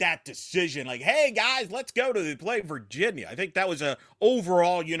made that decision. Like, hey guys, let's go to play Virginia. I think that was a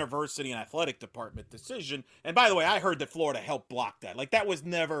overall university and athletic department decision. And by the way, I heard that Florida helped block that. Like that was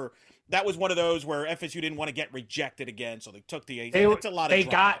one of those where FSU didn't want to get rejected again, so they took the ACC. It's a lot of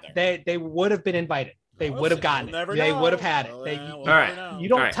drama there. They would have been invited. They would have gotten it. They would have had it. All right. You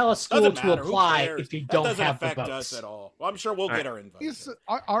don't tell a school Doesn't to matter. Who apply cares? if you That don't doesn't have the affect votes. us at all. Well, I'm sure we'll get our invite.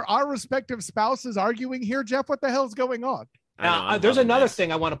 Are our respective spouses arguing here, Jeff? What the hell's going on? Now, there's another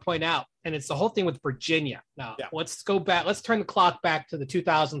thing I want to point out, and it's the whole thing with Virginia. Now, let's go back. Let's turn the clock back to the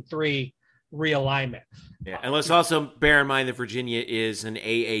 2003 realignment. Yeah, and let's also bear in mind that Virginia is an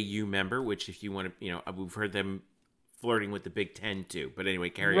AAU member, which if you want to, we've heard them flirting with the Big Ten too. But anyway,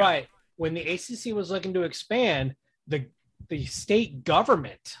 carry on. Right. When the ACC was looking to expand, the state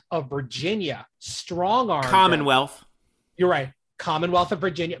government of Virginia strong-armed Commonwealth. You're right. Commonwealth of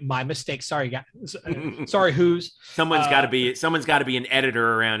Virginia. My mistake. Sorry, guys. Sorry, who's? Someone's got to be an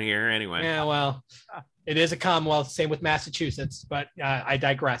editor around here anyway. Yeah, well, it is a Commonwealth. Same with Massachusetts, but I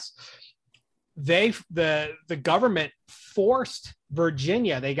digress. The government forced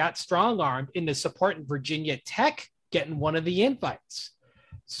Virginia. They got strong-armed into supporting Virginia Tech getting one of the invites.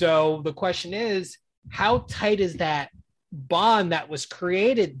 So the question is, how tight is that bond that was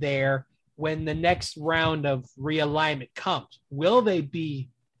created there when the next round of realignment comes? Will the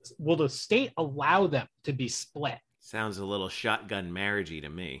state allow them to be split? Sounds a little shotgun marriagey to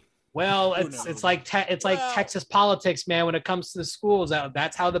me. Well, it's like Texas politics, man. When it comes to the schools,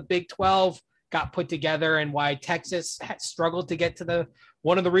 that's how the Big 12 got put together, and why Texas struggled to get to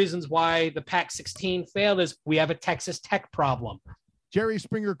one of the reasons why the Pac-16 failed is we have a Texas Tech problem. Jerry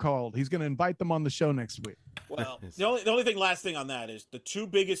Springer called. He's going to invite them on the show next week. Well, the only last thing on that is the two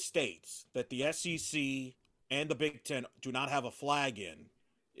biggest states that the SEC and the Big Ten do not have a flag in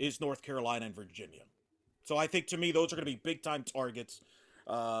is North Carolina and Virginia. So I think, to me, those are going to be big-time targets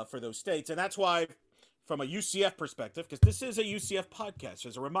for those states. And that's why, from a UCF perspective, because this is a UCF podcast,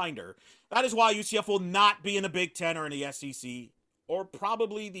 as a reminder, that is why UCF will not be in the Big Ten or in the SEC or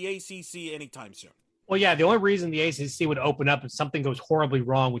probably the ACC anytime soon. Well, yeah, the only reason the ACC would open up if something goes horribly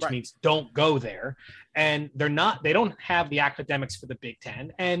wrong, which means don't go there. And they don't have the academics for the Big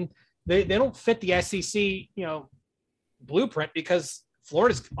Ten, and they don't fit the SEC, blueprint, because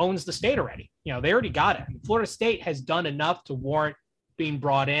Florida owns the state already. They already got it. Florida State has done enough to warrant being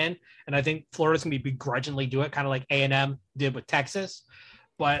brought in. And I think Florida's going to begrudgingly do it, kind of like A&M did with Texas.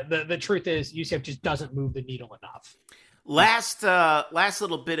 But the truth is UCF just doesn't move the needle enough. Last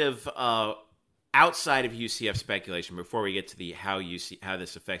little bit of outside of UCF speculation before we get to how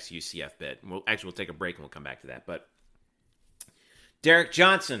this affects UCF bit. We'll take a break and we'll come back to that. But Derek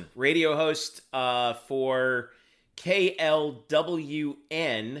Johnson, radio host for KLWN.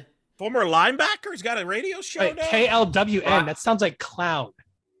 Former linebacker, he's got a radio show now. KLWN, that sounds like clown.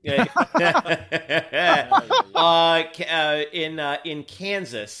 in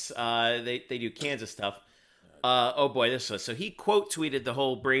Kansas, they do Kansas stuff. Oh boy, so he quote tweeted the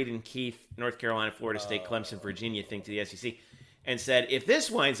whole Braden Keith, North Carolina, Florida State, Clemson, Virginia thing to the SEC, and said, if this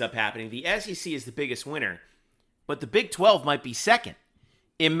winds up happening, the SEC is the biggest winner, but the Big 12 might be second.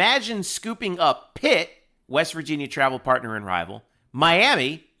 Imagine scooping up Pitt, West Virginia travel partner and rival,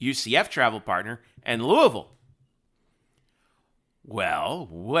 Miami, UCF travel partner, and Louisville. Well,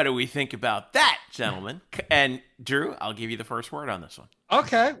 what do we think about that, gentlemen? And Drew, I'll give you the first word on this one.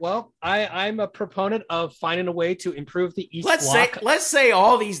 Okay, well, I'm a proponent of finding a way to improve the East Block. Let's say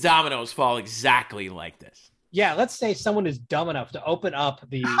all these dominoes fall exactly like this. Yeah, let's say someone is dumb enough to open up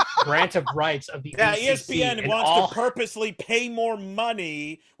the grant of rights of the ACC. ESPN wants to purposely pay more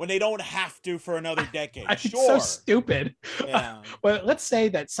money when they don't have to for another decade. It's so stupid. Yeah. Well, let's say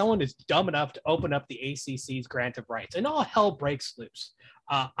that someone is dumb enough to open up the ACC's grant of rights, and all hell breaks loose.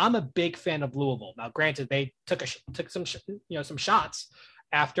 I'm a big fan of Louisville. Now, granted, they took some shots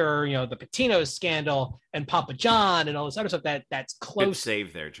after the Patino scandal and Papa John and all this other stuff. That's close. Good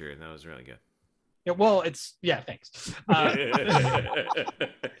save there, Drew. That was really good. Yeah, well, thanks.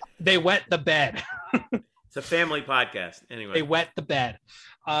 They wet the bed. It's a family podcast. Anyway, they wet the bed.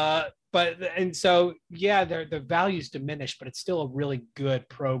 The value's diminished, but it's still a really good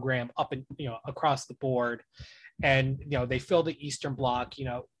program up and across the board. and they fill the Eastern Bloc.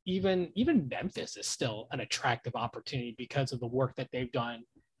 Even Memphis is still an attractive opportunity because of the work that they've done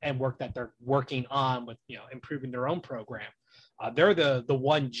and work that they're working on with improving their own program. They're the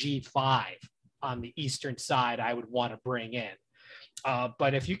 1G5 on the Eastern side I would want to bring in.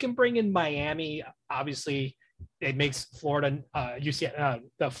 But if you can bring in Miami, obviously it makes Florida,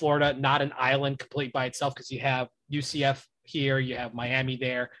 Florida not an island complete by itself, because you have UCF here, you have Miami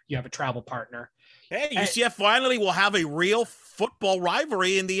there, you have a travel partner. Hey, UCF finally will have a real football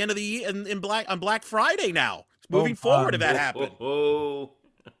rivalry in the end of the year on Black Friday now. Moving forward, if that happens.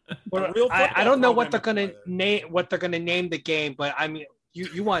 I don't know what they're going to name the game, but I mean,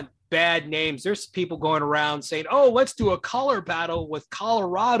 you want bad names. There's people going around saying, "Oh, let's do a color battle with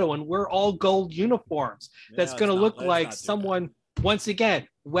Colorado, and we're all gold uniforms." That's going to look like someone once again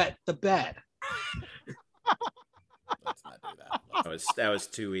wet the bed. Let's not do that. That was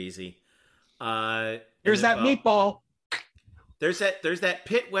too easy. Here's that meatball. There's that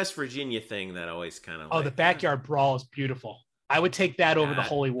Pitt, West Virginia thing that always kind of. The backyard brawl is beautiful. I would take that over the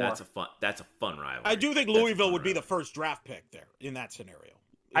Holy War. That's a fun rivalry. I do think Louisville would be the first draft pick there in that scenario.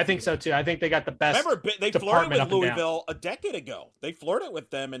 I think so too. I think they got the best. Remember, they flirted with Louisville a decade ago. They flirted with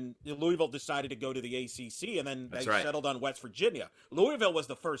them, and Louisville decided to go to the ACC, and then they settled on West Virginia. Louisville was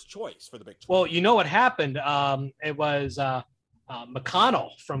the first choice for the Big 12. Well, you know what happened? It was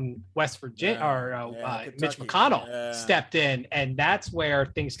McConnell from West Virginia, Mitch McConnell stepped in, and that's where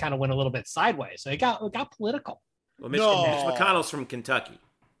things kind of went a little bit sideways. So it got political. Well, Mitch McConnell's from Kentucky.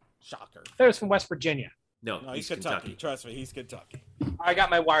 Shocker. It was from West Virginia. No, he's Kentucky. Trust me, he's Kentucky. I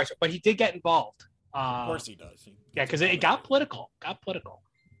got my wires, but he did get involved. Of course he does. Because it got political. It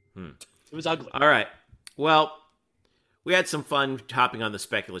was ugly. All right. Well, we had some fun hopping on the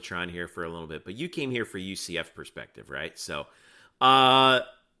Speculatron here for a little bit, but you came here for UCF perspective, right? So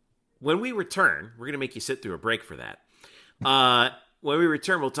when we return, we're going to make you sit through a break for that. When we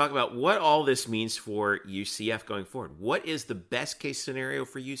return, we'll talk about what all this means for UCF going forward. What is the best case scenario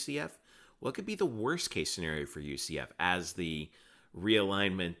for UCF? What could be the worst case scenario for UCF as the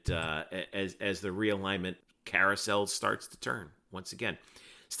realignment as the realignment carousel starts to turn once again?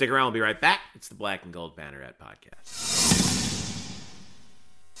 Stick around. We'll be right back. It's the Black and Gold Banneret Podcast.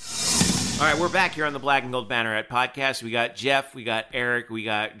 All right, we're back here on the Black and Gold Banneret Podcast. We got Jeff, we got Eric, we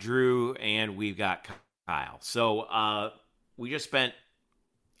got Drew, and we've got Kyle. So we just spent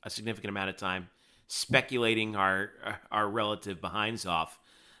a significant amount of time speculating our relative behinds off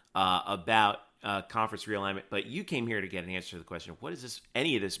about conference realignment, but you came here to get an answer to the question: what does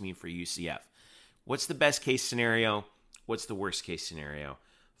any of this mean for UCF? What's the best case scenario? What's the worst case scenario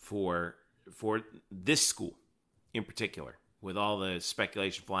for this school in particular, with all the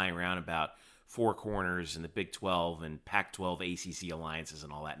speculation flying around about Four Corners and the Big 12 and Pac-12 ACC alliances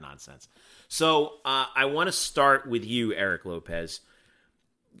and all that nonsense? So I want to start with you, Eric Lopez.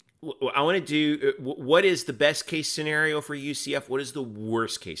 I want to do, what is the best case scenario for UCF? What is the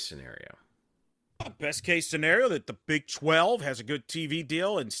worst case scenario? Best case scenario, that the Big 12 has a good TV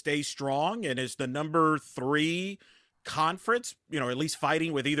deal and stays strong and is the number 3 conference, at least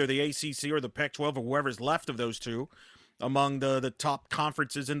fighting with either the ACC or the Pac-12 or whoever's left of those two among the top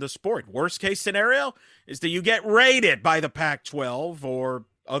conferences in the sport. Worst case scenario is that you get raided by the Pac-12 or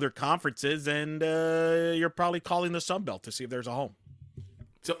other conferences, and you're probably calling the Sun Belt to see if there's a home.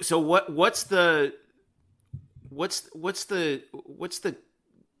 So what's the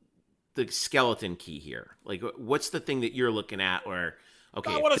skeleton key here? Like, what's the thing that you're looking at where,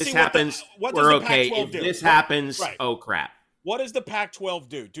 okay, if this happens, we're okay. If this happens, oh crap. What does the Pac-12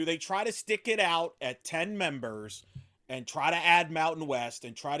 do? Do they try to stick it out at 10 members and try to add Mountain West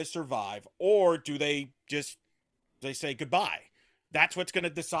and try to survive, or do they say goodbye? That's what's going to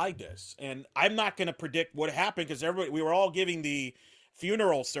decide this. And I'm not going to predict what happened, because we were all giving the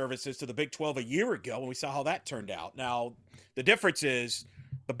funeral services to the Big 12 a year ago, and we saw how that turned out. Now, the difference is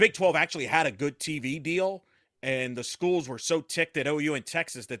the Big 12 actually had a good TV deal, and the schools were so ticked at OU and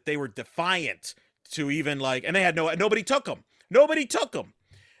Texas that they were defiant to even and they had nobody took them. Nobody took them.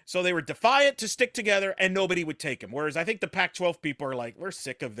 So they were defiant to stick together, and nobody would take them. Whereas I think the Pac-12 people are like, we're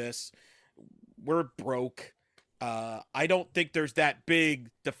sick of this. We're broke. I don't think there's that big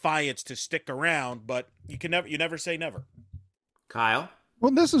defiance to stick around, but you never say never. Kyle?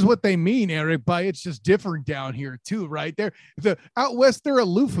 Well, this is what they mean, Eric, by it's just different down here too, right? Out west, they're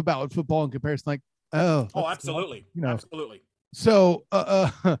aloof about football in comparison. Like, absolutely. Absolutely. So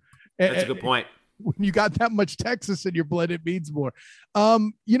that's a good point. When you got that much Texas in your blood, it means more.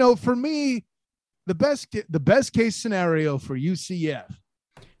 For me, the best case scenario for UCF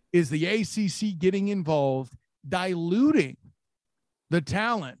is the ACC getting involved, diluting the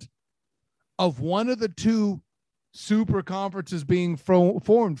talent of one of the two super conferences being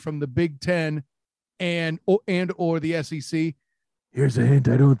formed from the Big Ten and or the SEC. Here's a hint.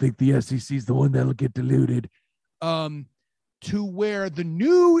 I don't think the SEC is the one that'll get diluted. To where the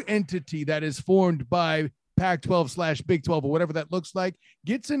new entity that is formed by Pac-12 / Big 12 or whatever that looks like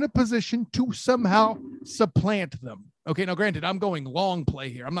gets in a position to somehow supplant them. Okay, now granted, I'm going long play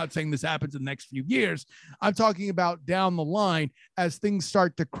here. I'm not saying this happens in the next few years. I'm talking about down the line as things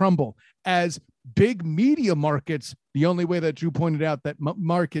start to crumble, as big media markets, the only way that Drew pointed out that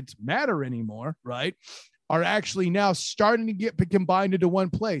markets matter anymore, right, are actually now starting to get combined into one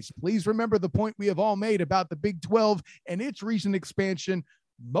place. Please remember the point we have all made about the Big 12 and its recent expansion,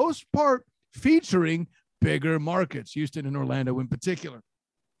 most part featuring bigger markets, Houston and Orlando in particular.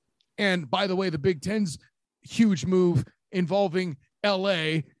 And by the way, the Big Ten's huge move involving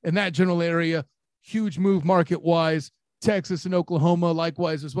LA and that general area, huge move market-wise. Texas and Oklahoma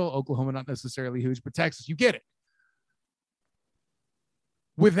likewise as well. Oklahoma not necessarily huge, but Texas, you get it.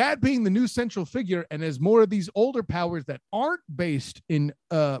 With that being the new central figure, and as more of these older powers that aren't based in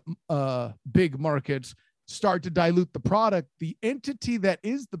big markets start to dilute the product, the entity that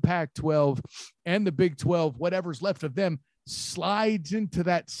is the Pac-12 and the Big 12, whatever's left of them, slides into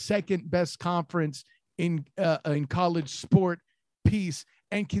that second best conference in college sport piece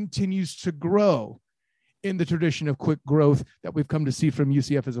and continues to grow in the tradition of quick growth that we've come to see from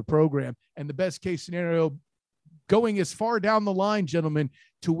UCF as a program. And the best case scenario going as far down the line, gentlemen,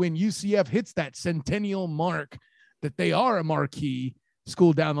 to when UCF hits that centennial mark that they are a marquee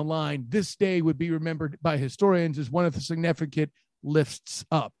school down the line, this day would be remembered by historians as one of the significant lifts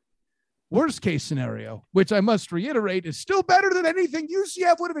up. Worst case scenario, which I must reiterate is still better than anything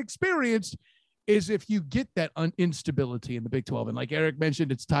UCF would have experienced, is if you get that instability in the Big 12. And like Eric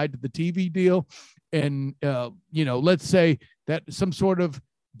mentioned, it's tied to the TV deal. And, let's say that some sort of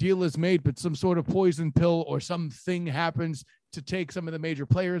deal is made, but some sort of poison pill or something happens to take some of the major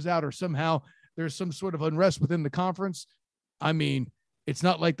players out, or somehow there's some sort of unrest within the conference. I mean, it's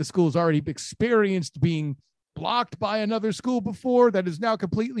not like the school's already experienced being blocked by another school before that is now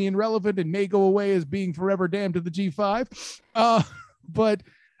completely irrelevant and may go away as being forever damned to the G5. But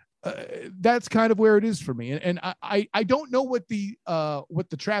that's kind of where it is for me. And I don't know what the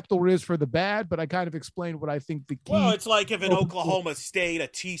trapdoor is for the bad, but I kind of explained what I think the key. Well, it's like if an Oklahoma State, a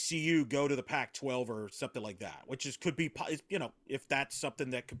TCU go to the Pac-12 or something like that, which could be, if that's something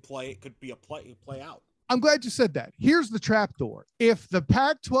that could play, it could be a play out. I'm glad you said that. Here's the trapdoor. If the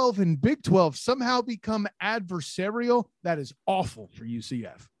Pac-12 and Big 12 somehow become adversarial, that is awful for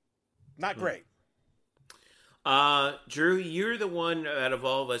UCF. Not great. Drew, you're the one out of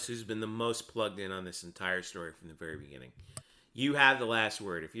all of us who's been the most plugged in on this entire story from the very beginning. You have the last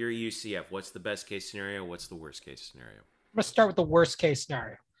word. If you're a UCF, what's the best case scenario? What's the worst case scenario? I'm going to start with the worst case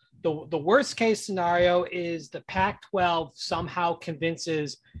scenario. The worst case scenario is the Pac-12 somehow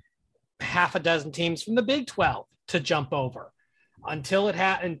convinces half a dozen teams from the Big 12 to jump over. Until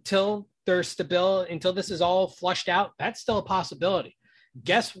there's stability, until this is all flushed out, that's still a possibility.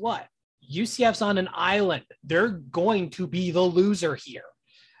 Guess what? UCF's on an island. They're going to be the loser here.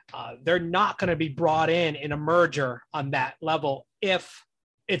 They're not going to be brought in a merger on that level if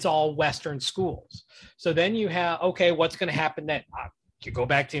it's all Western schools. So then you have, okay, what's going to happen then? You go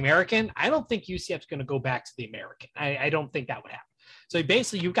back to the American? I don't think UCF's going to go back to the American. I don't think that would happen. So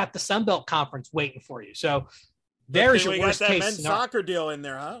basically, you've got the Sun Belt Conference waiting for you. So there's your worst case men's scenario. Soccer deal in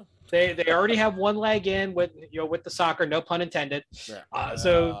there, huh? They already have one leg in with the soccer, no pun intended.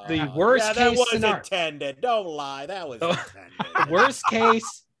 So the worst that case was scenario. Intended. Don't lie, that was intended. Worst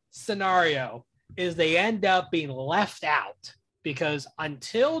case scenario is they end up being left out because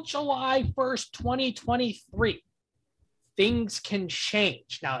until July 1st, 2023, things can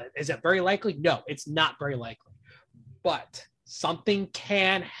change. Now, is it very likely? No, it's not very likely. But something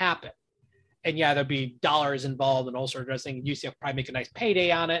can happen. And yeah, there'll be dollars involved and all sorts of things. UCF probably make a nice payday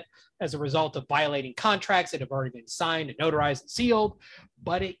on it as a result of violating contracts that have already been signed and notarized and sealed.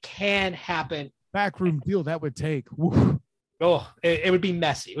 But it can happen. Backroom deal that would take. Woof. Oh, it would be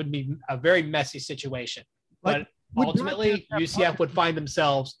messy. It would be a very messy situation. But ultimately, UCF would find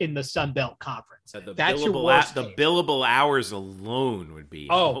themselves in the Sun Belt Conference. That's your worst case. The billable hours alone would be.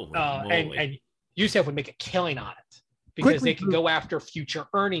 And UCF would make a killing on it. Because they can go after future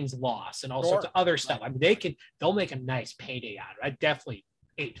earnings loss and all sorts of other stuff. I mean, they'll make a nice payday out of it. Definitely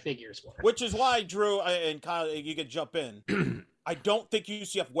 8 figures worth. Which is why, Drew and Kyle, you can jump in. I don't think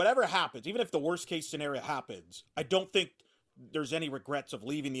UCF, whatever happens, even if the worst case scenario happens, I don't think there's any regrets of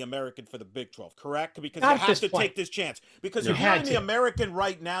leaving the American for the Big 12, correct? Because you have to take this chance. Because if you're in the American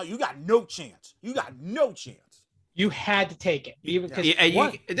right now, you got no chance. You got no chance. You had to take it, even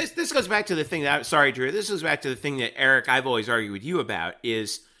because this goes back to the thing that sorry, Drew. This goes back to the thing that Eric, I've always argued with you about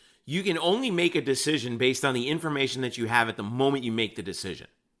is you can only make a decision based on the information that you have at the moment you make the decision.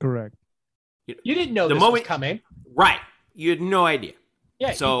 Correct. You didn't know this was coming, right? You had no idea.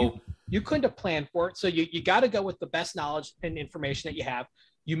 Yeah. So you couldn't have planned for it. So you got to go with the best knowledge and information that you have.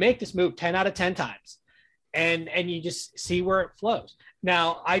 You make this move 10 out of 10 times, and you just see where it flows.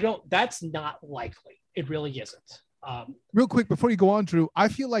 Now, that's not likely. It really isn't. Real quick, before you go on, Drew, I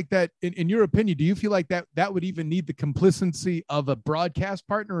feel like that, in your opinion, do you feel like that would even need the complacency of a broadcast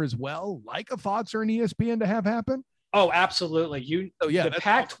partner as well, like a Fox or an ESPN to have happen? Oh, absolutely. The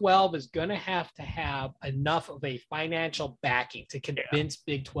Pac-12 is going to have enough of a financial backing to convince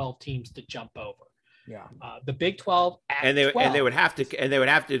Big 12 teams to jump over. Yeah. The Big 12 and they would have to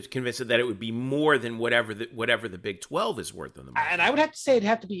convince it that it would be more than whatever the Big 12 is worth on the market. And I would have to say it'd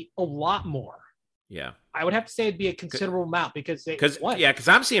have to be a lot more. Yeah. I would have to say it'd be a considerable amount because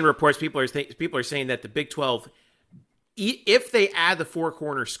I'm seeing reports people are saying that the Big 12, if they add the four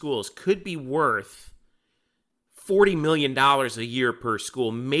corner schools, could be worth $40 million a year per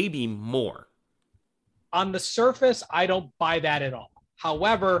school, maybe more. On the surface, I don't buy that at all.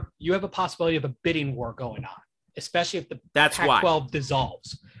 However, you have a possibility of a bidding war going on, especially if the Pac-12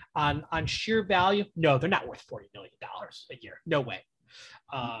 dissolves. On sheer value, no, they're not worth $40 million a year. No way.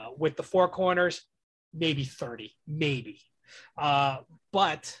 With the four corners, maybe 30, maybe.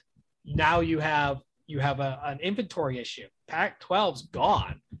 But now you have an inventory issue. Pac-12's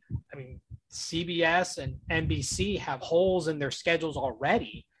gone. I mean, CBS and NBC have holes in their schedules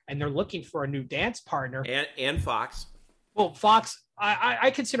already, and they're looking for a new dance partner. And Fox. Well, Fox,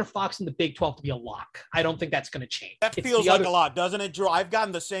 I consider Fox in the Big 12 to be a lock. I don't think that's going to change. That feels like a lot, doesn't it, Drew? I've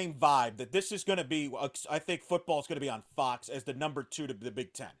gotten the same vibe that this is going to be, I think football is going to be on Fox as the number 2 to the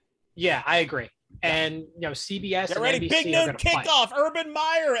Big 10. Yeah, I agree. And, CBS Get and ready, NBC big noon kickoff, Urban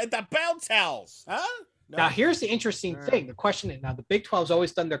Meyer at the Bounce House. Huh? No. Now, here's the interesting thing. The question is, now the Big 12 has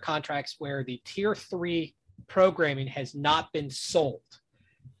always done their contracts where the Tier 3 programming has not been sold.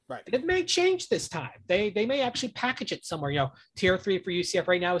 Right. And it may change this time. They may actually package it somewhere. Tier 3 for UCF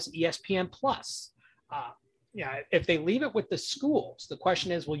right now is ESPN Plus. If they leave it with the schools, the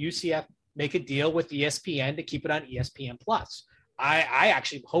question is, will UCF make a deal with ESPN to keep it on ESPN Plus? I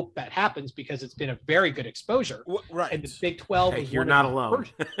actually hope that happens because it's been a very good exposure. Right. And the Big 12 is you're not alone.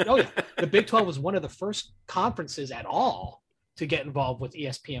 The Big 12 was one of the first conferences at all to get involved with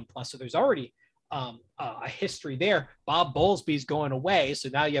ESPN Plus. So there's already a history there. Bob Bowlesby's going away, so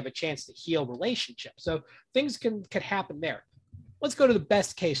now you have a chance to heal relationships. So things can happen there. Let's go to the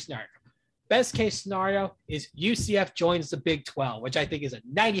best case scenario. Best case scenario is UCF joins the Big 12, which I think is a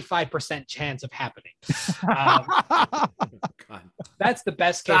 95% chance of happening. That's the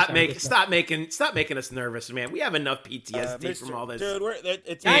best case. Stop making us nervous, man. We have enough PTSD from all this. Dude,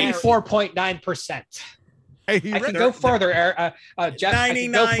 it's 94.9%. I can go further, Jeff.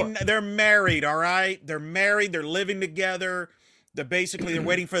 99. They're married. All right, they're married. They're living together. They're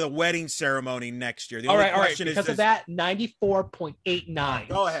waiting for the wedding ceremony next year. The all only right. Because of that, 94.89.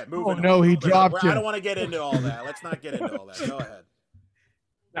 Go ahead. Oh no, he dropped you. I don't want to get into all that. Let's not get into all that. Go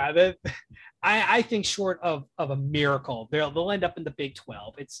ahead. I think short of a miracle, they'll end up in the Big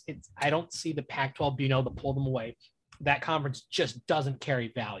 12. It's. I don't see the Pac-12 being able to pull them away. That conference just doesn't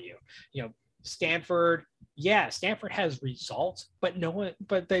carry value. Stanford. Yeah, Stanford has results, but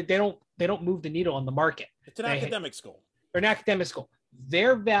they don't move the needle on the market. It's an academic school. They're an academic school.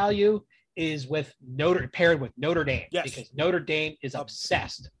 Their value is paired with Notre Dame, because Notre Dame is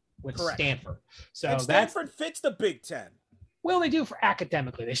obsessed with Stanford. So and Stanford fits the Big 10. Well, they do for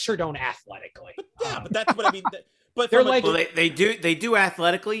academically. They sure don't athletically. But that's what I mean. But they're they do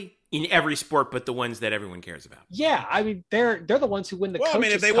athletically in every sport, but the ones that everyone cares about. Yeah, I mean they're the ones who win the. Well, I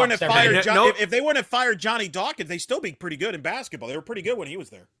mean, if they wouldn't have fired if they wouldn't have fired Johnny Dawkins, they'd still be pretty good in basketball. They were pretty good when he was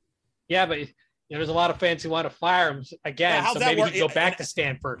there. Yeah, but there's a lot of fans who want to fire him again, so maybe he can go back to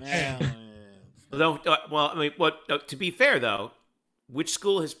Stanford. To be fair though, which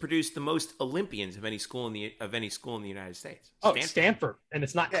school has produced the most Olympians of any school in the United States? Stanford, and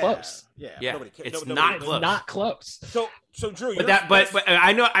it's not close. Yeah. It's not close. Not close. So Drew, but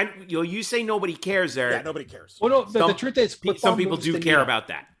I know you say nobody cares there. Yeah, nobody cares. Well, no, the truth is, some people do care about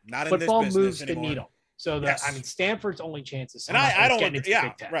that. Not in football this moves anymore. the needle. So Stanford's only chance is. And I don't. Big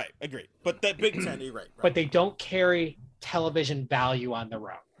Ten. Right. Agreed. But that Big 10, you're right. But they don't carry television value on their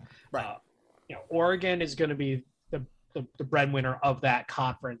own. Right. Oregon is going to be the breadwinner of that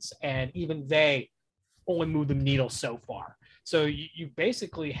conference, and even they only move the needle so far. So you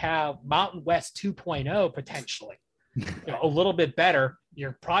basically have Mountain West 2.0 potentially, a little bit better,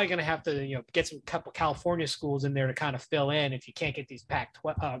 you're probably going to have to, get some couple California schools in there to kind of fill in if you can't get these Big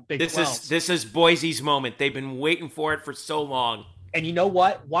 12s. This is Boise's moment. They've been waiting for it for so long. And you know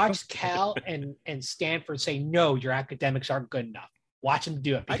what? Watch Cal and Stanford say, no, your academics aren't good enough. Watch them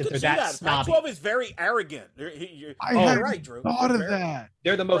do it because they're that snobby. Pac-12 is very arrogant. I had right, Drew. thought of that.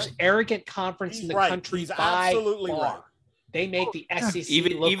 They're the most arrogant conference in the country. He's by absolutely far. right. They make the SEC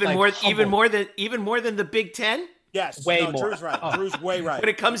even look more than the Big Ten. Yes, way more. Drew's right. Drew's way right. When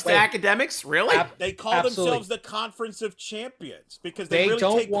it comes to academics, really, they call themselves the Conference of Champions because they really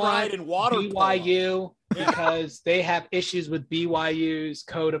don't take want pride in water BYU because they have issues with BYU's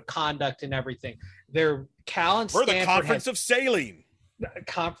code of conduct and everything. They're Cal and We're Stanford the Conference of Sailing.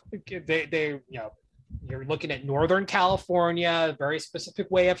 You're looking at Northern California, very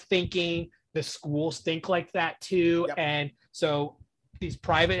specific way of thinking. The schools think like that too, and so these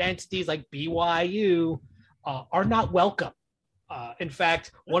private entities like BYU are not welcome. In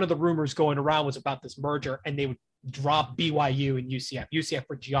fact, one of the rumors going around was about this merger, and they would drop BYU and UCF. UCF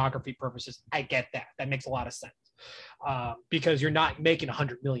for geography purposes. I get that. That makes a lot of sense because you're not making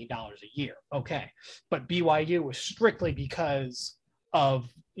 $100 million a year. Okay, but BYU was strictly because of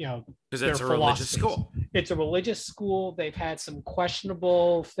because it's a religious school. It's a religious school. They've had some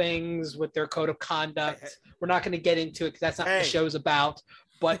questionable things with their code of conduct. We're not going to get into it because that's not what the show's about.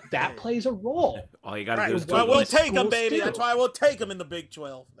 But that plays a role. All you got to do is well, we'll take them, baby. That's why we'll take them in the Big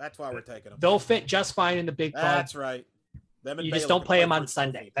 12. That's why we're taking them. They'll fit just fine in the Big 12. That's right. You just don't play them on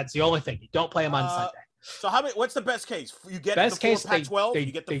Sunday. That's the only thing. You don't play them on Sunday. So what's the best case? You get best the case,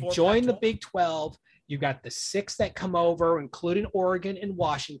 Pac-12. They join the Big 12. You got the 6 that come over, including Oregon and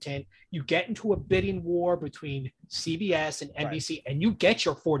Washington. You get into a bidding war between CBS and NBC, and you get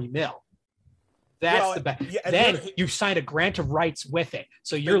your $40 million. That's the best. Yeah, then you sign a grant of rights with it,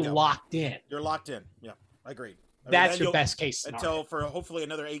 so you're locked in. You're locked in. Yeah, I agree. That's your best case scenario. Until for hopefully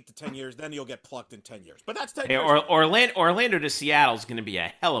another 8 to 10 years, then you'll get plucked in 10 years. But that's 10 years. Orlando to Seattle is going to be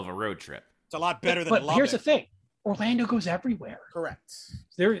a hell of a road trip. It's a lot better than Lubbock. But here's the thing. Orlando goes everywhere. Correct.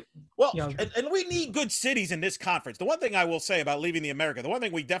 And we need good cities in this conference. The one thing I will say about leaving the one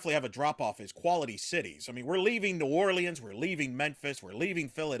thing we definitely have a drop off is quality cities. I mean, we're leaving New Orleans, we're leaving Memphis, we're leaving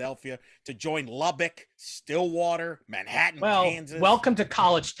Philadelphia to join Lubbock, Stillwater, Manhattan, Kansas. Welcome to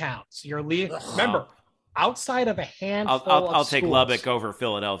college towns. You're leaving. Remember, outside of a handful I'll take Lubbock over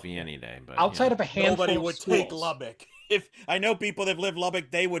Philadelphia any day. But outside of a handful, nobody would take Lubbock. If I know people that live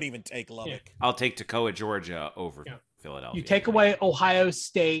Lubbock, they wouldn't even take Lubbock. Yeah. I'll take Toccoa, Georgia over Philadelphia. You take away Ohio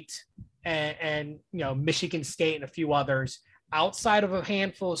State and Michigan State and a few others. Outside of a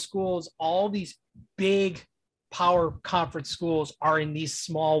handful of schools, all these big power conference schools are in these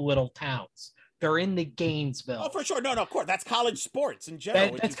small little towns. They're in the Gainesville. Oh, for sure. No, of course. That's college sports in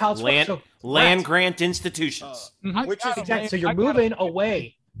general. That's college sports. So, land grant institutions. Which is exactly. So you're moving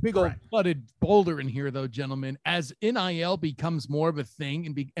away. Big old flooded boulder in here, though, gentlemen. As NIL becomes more of a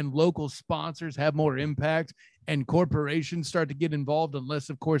thing and local sponsors have more impact and corporations start to get involved, unless,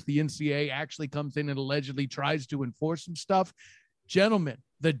 of course, the NCAA actually comes in and allegedly tries to enforce some stuff. Gentlemen,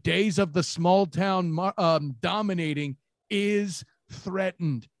 the days of the small town dominating is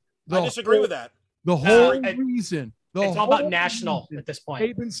threatened. I disagree with that. The whole reason. It's all about national at this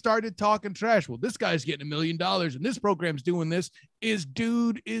point. Saban started talking trash. Well, this guy's getting $1 million and this program's doing this.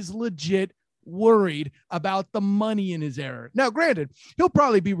 Dude is legit worried about the money in his era. Now, granted, he'll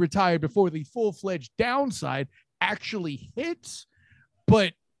probably be retired before the full-fledged downside actually hits,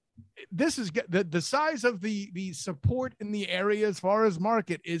 but this is the size of the support in the area as far as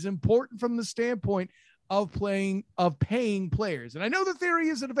market is important from the standpoint of paying players. And I know the theory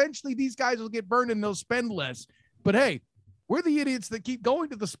is that eventually these guys will get burned and they'll spend less. But hey, we're the idiots that keep going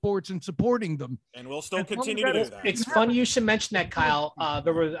to the sports and supporting them. And we'll still continue to do that. It's funny you should mention that, Kyle.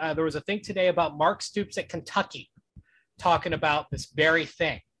 There was a thing today about Mark Stoops at Kentucky talking about this very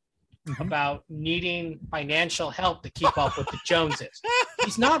thing, about needing financial help to keep up with the Joneses.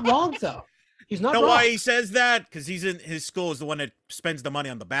 He's not wrong, though. He's not wrong. Why he says that? Because his school is the one that spends the money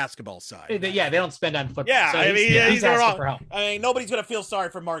on the basketball side. Yeah, they don't spend on football. Yeah, so he's wrong. For help. I mean, nobody's going to feel sorry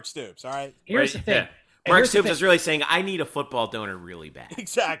for Mark Stoops, all right? Here's the thing. Yeah. Mark Stoops is really saying, I need a football donor really bad.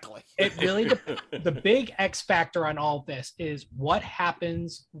 Exactly. It really, the big X factor on all this is what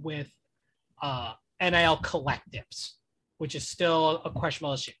happens with NIL collectives, which is still a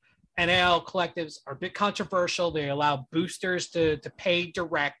questionable issue. NIL collectives are a bit controversial. They allow boosters to pay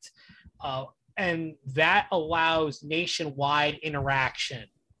direct, and that allows nationwide interaction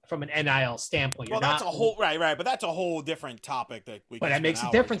from an NIL standpoint. Well, that's a whole right, but that's a whole different topic that we. But that makes a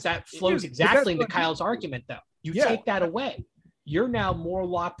difference. That flows exactly into Kyle's argument, though. You take that away, you're now more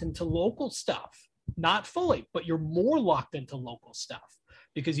locked into local stuff. Not fully, but you're more locked into local stuff.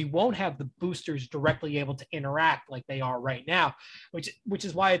 because you won't have the boosters directly able to interact like they are right now, which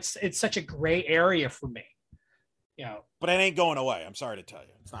is why it's such a gray area for me. But it ain't going away. I'm sorry to tell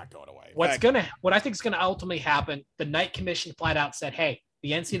you, it's not going away. What I think is gonna ultimately happen, the Knight Commission flat out said, hey,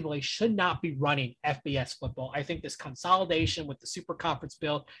 the NCAA should not be running FBS football. I think this consolidation with the Super Conference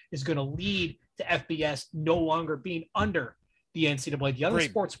bill is going to lead to FBS no longer being under the NCAA. The other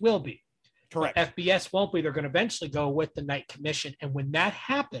sports will be. Correct. But FBS won't be. They're going to eventually go with the Knight Commission. And when that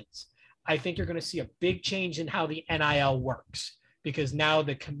happens, I think you're going to see a big change in how the NIL works, because now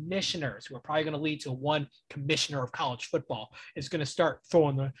the commissioners, who are probably going to lead to one commissioner of college football, is going to start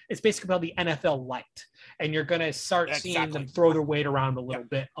throwing it's basically called the NFL light. And you're going to start seeing them throw their weight around a little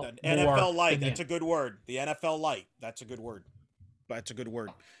bit. The NFL light, that's a good word. The NFL light, that's a good word. That's a good word.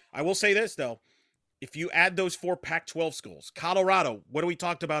 I will say this, though. If you add those 4 Pac-12 schools, Colorado, what we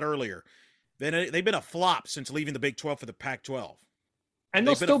talked about earlier, they've been a flop since leaving the Big 12 for the Pac-12. And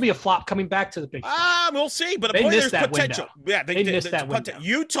they'll still be a flop coming back to the Big 12. We'll see. But they there's that potential. Window. Yeah, they missed that window.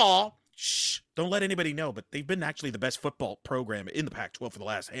 Utah, don't let anybody know, but they've been actually the best football program in the Pac-12 for the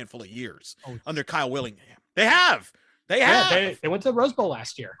last handful of years under Kyle Willingham. They have. They went to the Rose Bowl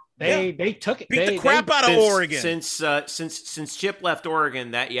last year. They took it. Beat the crap out of Oregon. Since Chip left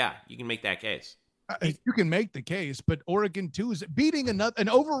Oregon, you can make that case. You can make the case, but Oregon too is beating an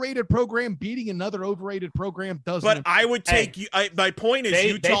overrated program. Beating another overrated program doesn't. But I would take you. My point is,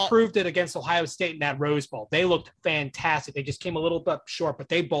 Utah. They proved it against Ohio State in that Rose Bowl. They looked fantastic. They just came a little bit short, but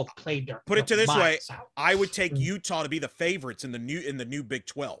they both played their. Put it to this way: I would take Utah to be the favorites in the new Big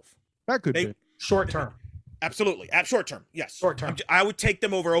 12. That could be short term. Absolutely, short term. Yes, short term. I would take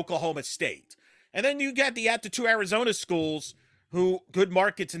them over Oklahoma State, and then you get the 2 Arizona schools who good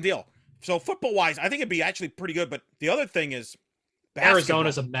markets and deal. So football-wise, I think it'd be actually pretty good. But the other thing is,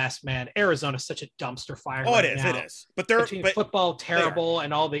 Arizona's a mess, man. Arizona's such a dumpster fire. Oh, it is. But they're football terrible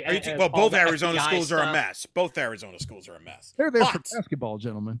and all the. Both Arizona schools are a mess. Both Arizona schools are a mess. They're there for basketball,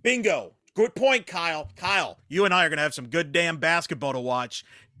 gentlemen. Bingo. Good point, Kyle. Kyle, you and I are going to have some good damn basketball to watch.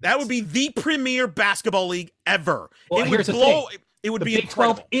 That would be the premier basketball league ever. Well, It would be Big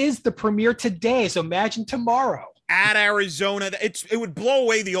incredible. 12 is the premier today, so imagine tomorrow. At Arizona, it would blow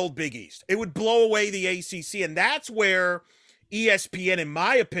away the old Big East. It would blow away the ACC, and that's where ESPN, in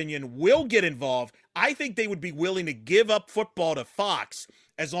my opinion, will get involved. I think they would be willing to give up football to Fox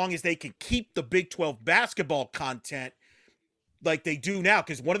as long as they can keep the Big 12 basketball content like they do now,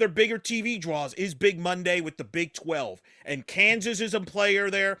 because one of their bigger TV draws is Big Monday with the Big 12, and Kansas is a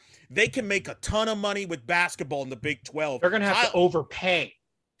player there. They can make a ton of money with basketball in the Big 12. They're going to have to overpay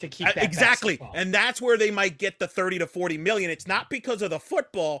to keep that exactly basketball. And that's where they might get the 30 to 40 million. It's not because of the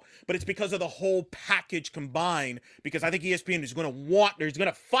football, but it's because of the whole package combined, because I think ESPN is going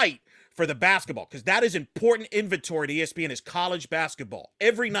to fight for the basketball, because that is important inventory to ESPN is college basketball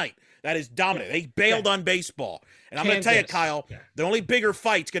every night. That is dominant. They bailed on baseball. And I'm going to tell you, Kyle, the only bigger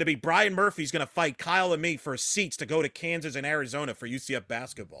fight's going to be Brian Murphy's going to fight Kyle and me for seats to go to Kansas and Arizona for UCF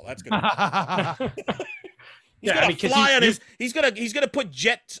basketball. That's going to He's gonna put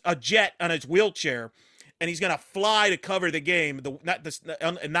a jet on his wheelchair, and he's gonna fly to cover the game,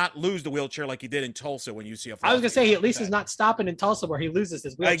 and not lose the wheelchair like he did in Tulsa when UCF. I was gonna say he at least is not stopping in Tulsa where he loses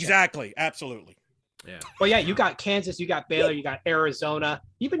his wheelchair. Exactly, absolutely. Yeah. Well, yeah, you got Kansas, you got Baylor, you got Arizona,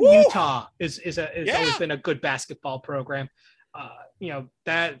 even Utah is always been a good basketball program.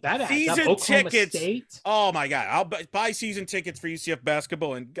 That season tickets. State. Oh my God! I'll buy season tickets for UCF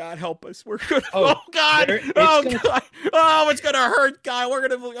basketball, and God help us, we're gonna. God! It's gonna hurt, guy. There's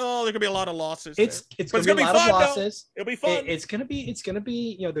gonna be a lot of losses. It's gonna be a lot of losses. It'll be fun. It's gonna be. There's gonna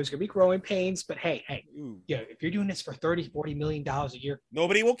be growing pains, but hey, if you're doing this for $30-40 million a year,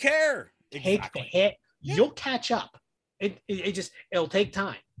 nobody will care. Take the hit. You'll catch up. It'll take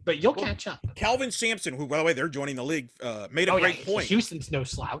time. But you'll catch up. Calvin Sampson, who, by the way, they're joining the league, made a great point. Houston's no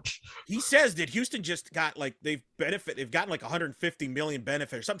slouch. He says that Houston just got they've gotten like 150 million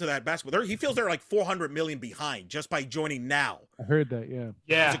benefit or something to that basketball. He feels they're like 400 million behind just by joining now. I heard that, yeah.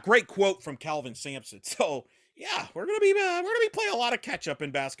 It's a great quote from Calvin Sampson. So yeah, we're gonna be playing a lot of catch up in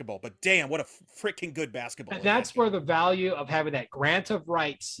basketball. But damn, what a freaking good basketball! And that's where the value of having that grant of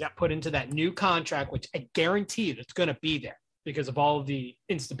rights put into that new contract, which I guarantee that's going to be there, because of all of the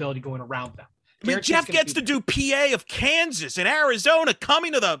instability going around them. I mean, Jeff gets to do PA of Kansas and Arizona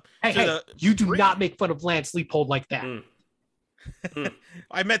coming to the. You do not make fun of Lance Leopold like that.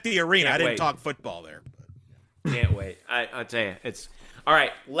 I met the arena. I didn't talk football there. Can't wait. I'll tell you, it's all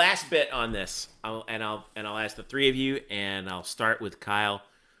right. Last bit on this, I'll ask the three of you, and I'll start with Kyle.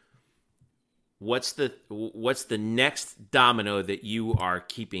 What's the next domino that you are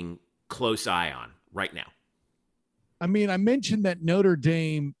keeping close eye on right now? I mean, I mentioned that Notre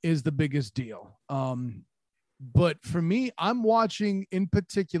Dame is the biggest deal. But for me, I'm watching in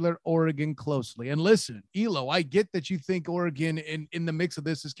particular Oregon closely. And listen, Elo, I get that you think Oregon in the mix of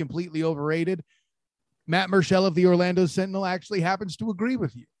this is completely overrated. Matt Murschel of the Orlando Sentinel actually happens to agree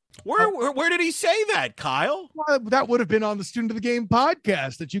with you. Where did he say that, Kyle? Well, that would have been on the Student of the Game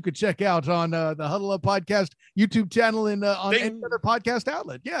podcast that you could check out on the Huddle Up podcast YouTube channel and on any other podcast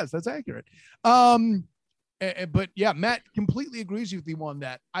outlet. Yes, that's accurate. But yeah, Matt completely agrees with you on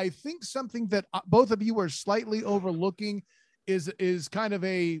that. I think something that both of you are slightly overlooking is kind of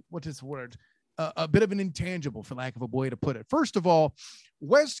a, what's this word? A bit of an intangible, for lack of a way to put it. First of all,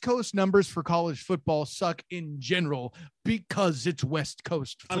 West Coast numbers for college football suck in general because it's West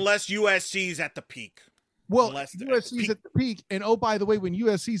Coast football. Unless USC's at the peak. Well, USC's at the peak. And oh, by the way, when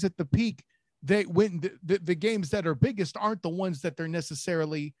USC's at the peak, they win the games that are biggest aren't the ones that they're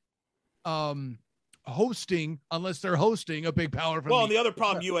necessarily hosting, unless they're hosting a big power. Well, the other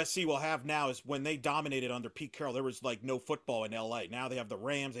problem USC will have now is when they dominated under Pete Carroll, there was like no football in LA. Now they have the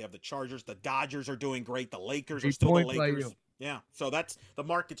Rams, they have the Chargers, the Dodgers are doing great, the Lakers are still the Lakers. Yeah, so that's the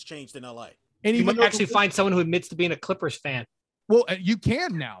market's changed in LA. And you might actually find someone who admits to being a Clippers fan. Well, you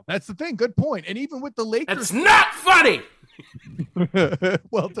can now. That's the thing. Good point. And even with the Lakers, that's not funny.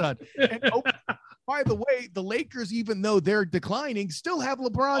 Well done. And, by the way, the Lakers, even though they're declining, still have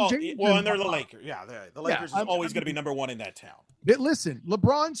LeBron James. Well, and they're the Lakers. Yeah, the Lakers is always going to be number one in that town. Listen,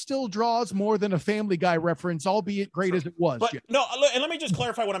 LeBron still draws more than a Family Guy reference, albeit great as it was. But no, and let me just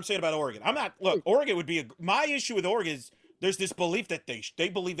clarify what I'm saying about Oregon. I'm not. Look, Oregon would be my issue with Oregon is there's this belief that they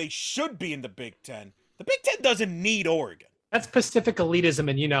believe they should be in the Big Ten. The Big Ten doesn't need Oregon. That's Pacific elitism,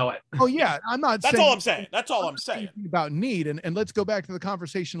 and you know it. Oh, yeah. I'm not That's all I'm saying. That's all I'm saying. About need. And let's go back to the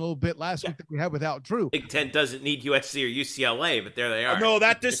conversation a little bit last week that we had without Drew. Big Ten doesn't need USC or UCLA, but there they are. No,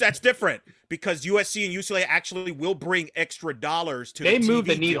 that's different because USC and UCLA actually will bring extra dollars to they the TV. Move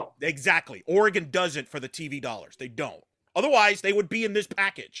the needle. Exactly. Oregon doesn't for the TV dollars. They don't. Otherwise, they would be in this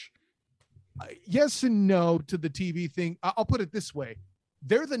package. Yes and no to the TV thing. I'll put it this way.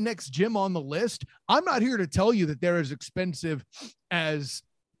 They're the next gym on the list. I'm not here to tell you that they're as expensive as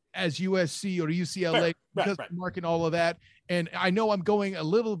USC or UCLA because of market all of that. And I know I'm going a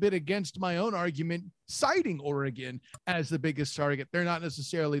little bit against my own argument, citing Oregon as the biggest target. They're not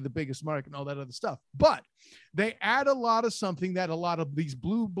necessarily the biggest market and all that other stuff, but they add a lot of something that a lot of these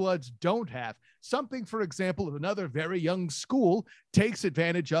blue bloods don't have. Something, for example, of another very young school takes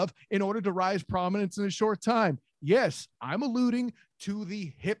advantage of in order to rise prominence in a short time. Yes, I'm alluding to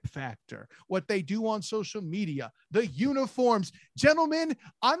the hip factor, what they do on social media, the uniforms. Gentlemen,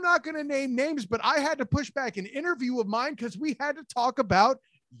 I'm not going to name names, but I had to push back an interview of mine because we had to talk about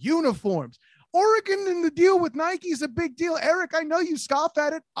uniforms. Oregon and the deal with Nike is a big deal. Eric, I know you scoff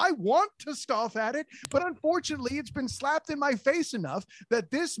at it. I want to scoff at it, but unfortunately it's been slapped in my face enough that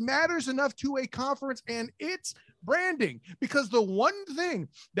this matters enough to a conference and its branding, because the one thing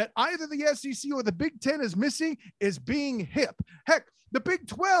that either the SEC or the Big Ten is missing is being hip. Heck, the Big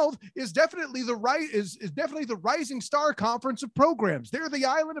 12 is definitely definitely the rising star conference of programs. They're the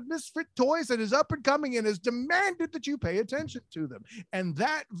island of misfit toys that is up and coming and has demanded that you pay attention to them. And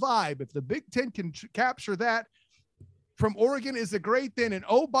that vibe, if the Big Ten can capture that from Oregon, is a great thing. And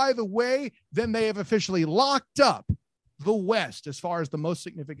oh, by the way, then they have officially locked up the West as far as the most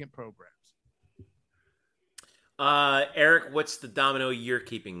significant programs. Eric, what's the domino you're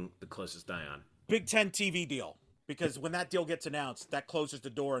keeping the closest eye on? Big Ten TV deal. Because when that deal gets announced, that closes the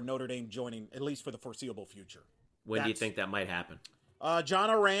door on Notre Dame joining, at least for the foreseeable future. When do you think that might happen? John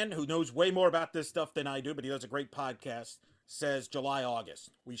Oran, who knows way more about this stuff than I do, but he does a great podcast, says July, August.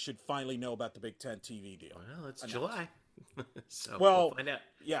 We should finally know about the Big Ten TV deal. Well, it's July. So we'll find out.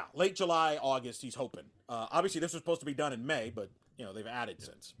 Yeah, late July, August, he's hoping. Obviously, this was supposed to be done in May, but, they've added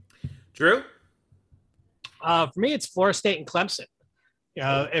since. Drew? For me, it's Florida State and Clemson.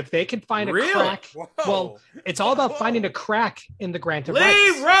 If they can find a crack, Whoa. well, it's all about finding a crack in the grant of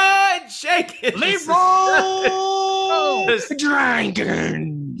Leroy rights. Jenkins. Leroy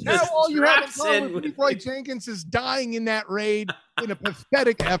Jenkins. Now all you have in common with Leroy Jenkins is dying in that raid in a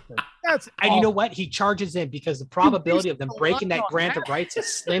pathetic effort. That's and you know what? He charges in because the probability of them breaking that grant of rights is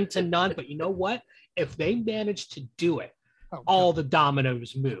slim to none. But you know what? If they manage to do it, all the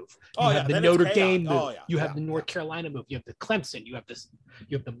dominoes move. You have the Notre Dame move. You have the North Carolina move. You have the Clemson. You have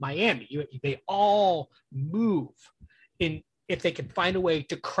the Miami. They all move. If they can find a way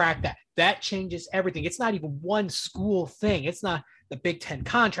to crack that changes everything. It's not even one school thing. It's not the Big Ten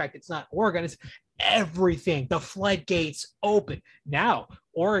contract. It's not Oregon. It's everything. The floodgates open. Now,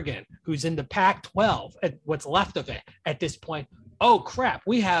 Oregon, who's in the Pac-12, what's left of it at this point, oh crap,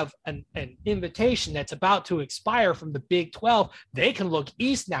 we have an invitation that's about to expire from the Big 12. They can look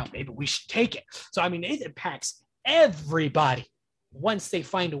east now. Maybe we should take it. So, I mean, it impacts everybody once they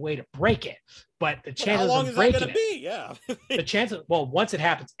find a way to break it. But the chances How long of is that breaking going to it, be? Yeah. the chances, well, once it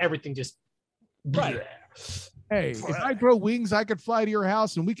happens, everything just, Right. Hey, if I grow wings, I could fly to your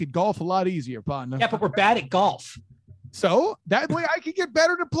house and we could golf a lot easier, partner. Yeah, but we're bad at golf. So that way I can get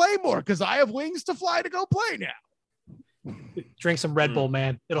better to play more because I have wings to fly to go play now. Drink some Red Bull,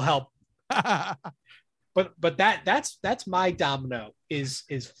 man. It'll help. But that's my domino is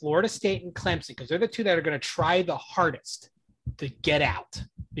Florida State and Clemson, because they're the two that are going to try the hardest to get out,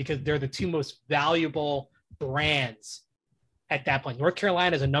 because they're the two most valuable brands at that point. North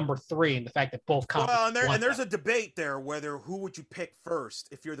Carolina is a number 3 in the fact that both conferences. Well, and there's a debate there whether who would you pick first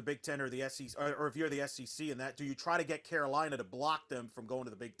if you're the Big Ten or the SEC, or if you're the SEC, and that do you try to get Carolina to block them from going to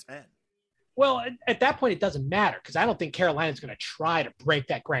the Big Ten? Well, at that point, it doesn't matter, because I don't think Carolina's going to try to break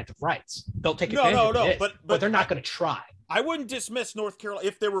that grant of rights. They'll take advantage of it, but they're not going to try. I wouldn't dismiss North Carolina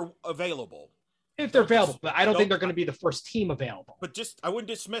if they were available. If they're available, but I don't think they're going to be the first team available. But I wouldn't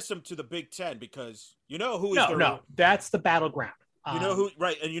dismiss them to the Big Ten, because you know who is no, that's the battleground. You know who,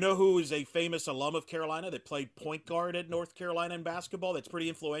 right? And you know who is a famous alum of Carolina that played point guard at North Carolina in basketball? That's pretty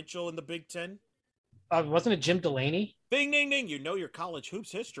influential in the Big Ten. Wasn't it Jim Delaney? Ding, ding, ding! You know your college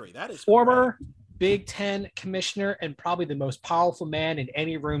hoops history. That is former Big Ten commissioner and probably the most powerful man in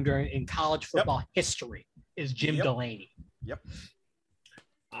any room in college football history is Jim Delaney. Yep.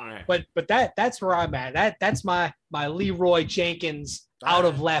 All right. But that's where I'm at. That's my Leroy Jenkins out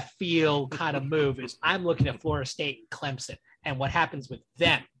of left field kind of move. Is I'm looking at Florida State and Clemson, and what happens with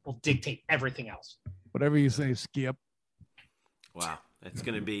them will dictate everything else. Whatever you say, Skip. Wow, that's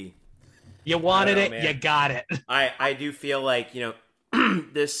going to be. You wanted it, man. you got it. I do feel like,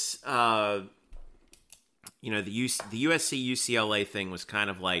 this, the USC UCLA thing was kind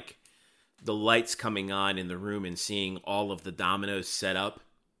of like the lights coming on in the room and seeing all of the dominoes set up.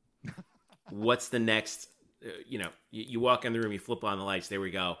 What's the next? You walk in the room, you flip on the lights. There we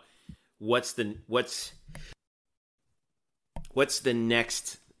go. What's the next?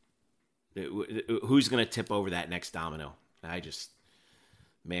 Who's going to tip over that next domino?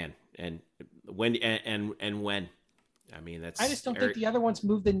 And when and when? I mean, that's. I just don't think the other ones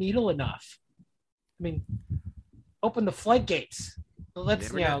move the needle enough. I mean, open the floodgates. Let's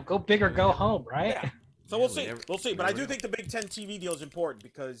go big or go home, right? Yeah. So we'll see. We'll see. But I do think the Big Ten TV deal is important,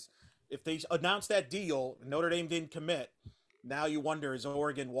 because if they announce that deal, Notre Dame didn't commit. Now you wonder, is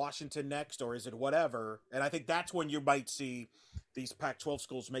Oregon, Washington next, or is it whatever? And I think that's when you might see these Pac-12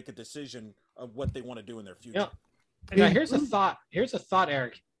 schools make a decision of what they want to do in their future. Now here's a thought.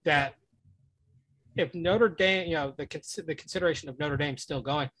 Eric, that if Notre Dame, the consideration of Notre Dame still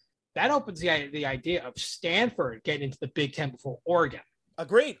going, that opens the idea of Stanford getting into the Big Ten before Oregon.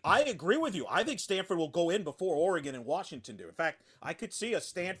 Agreed. I agree with you. I think Stanford will go in before Oregon and Washington do. In fact, I could see a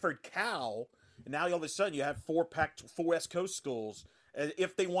Stanford Cal, and now all of a sudden you have four West Coast schools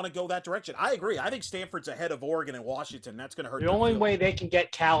if they want to go that direction. I agree. I think Stanford's ahead of Oregon and Washington. That's going to hurt. The only way they can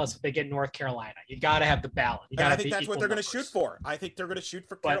get Cal is if they get North Carolina. You got to have the balance. And I think that's what they're going to shoot for. I think they're going to shoot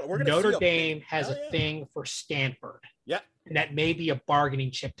for Carolina. Notre Dame has a thing for Stanford. Yeah. And that may be a bargaining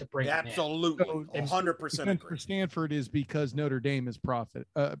chip to bring them in. Absolutely. 100% agree. For Stanford is because Notre Dame is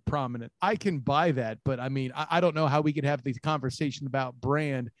prominent. I can buy that, but I mean, I don't know how we could have the conversation about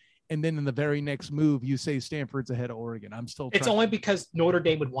brand, and then in the very next move, you say Stanford's ahead of Oregon. It's only because Notre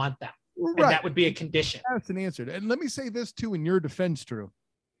Dame would want them. Right. And that would be a condition. That's an answer. And let me say this too, in your defense, Drew.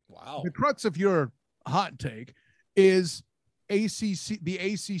 Wow. The crux of your hot take is the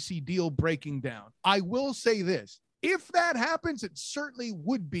ACC deal breaking down. I will say this. If that happens, it certainly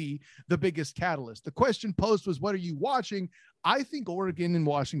would be the biggest catalyst. The question posed was, what are you watching? I think Oregon and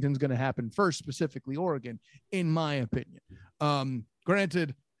Washington is going to happen first, specifically Oregon, in my opinion.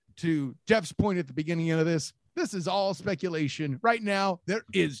 Granted, to Jeff's point at the beginning of this is all speculation. Right now, there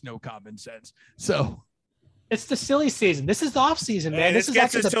is no common sense. So it's the silly season. This is the off season, man. This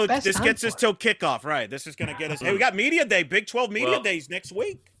gets us till kickoff, right? This is going to get us. Hey, we got media day, Big 12 media days next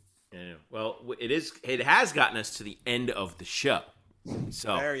week. Yeah, well, it has gotten us to the end of the show.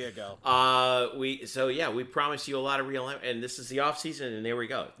 So there you go. We promised you a lot of real, and this is the off season, and there we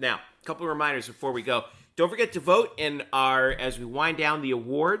go. Now, a couple of reminders before we go. Don't forget to vote as we wind down the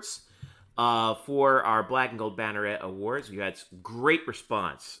awards for our Black and Gold Banneret Awards. We had great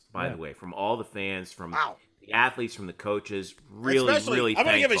response, by the way, from all the fans, from the athletes, from the coaches. Really I'm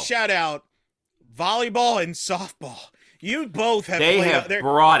going to give a shout out. Volleyball and softball. You both have. They have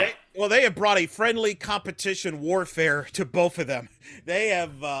brought it. Well, they have brought a friendly competition warfare to both of them. They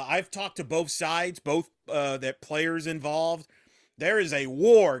have. I've talked to both sides, both players involved. there is a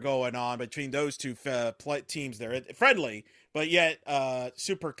war going on between those two teams. They're friendly, but yet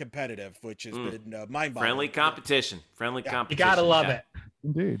super competitive, which has been mind-boggling. Friendly competition. You gotta love it.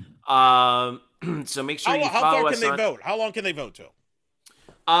 Indeed. So make sure you how follow far us can they on... vote? How long can they vote till?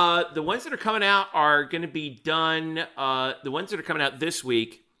 The ones that are coming out are going to be done. The ones that are coming out this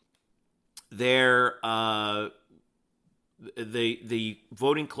week, they're the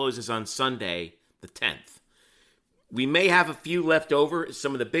voting closes on Sunday, the 10th. We may have a few left over,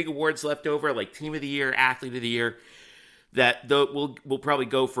 some of the big awards left over, like Team of the Year, Athlete of the Year, that we'll probably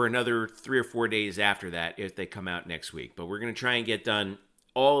go for another 3 or 4 days after that if they come out next week. But we're going to try and get done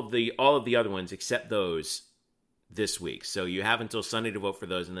all of the other ones except those this week. So you have until Sunday to vote for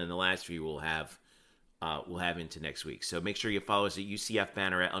those, and then the last few we'll have into next week. So make sure you follow us at UCF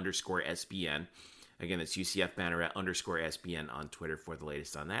Banneret _SBN. Again, that's UCF Banneret _SBN on Twitter for the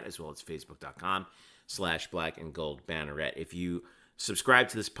latest on that, as well as Facebook.com/Black and Gold Banneret. If you subscribe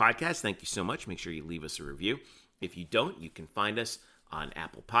to this podcast, thank you so much. Make sure you leave us a review. If you don't, you can find us on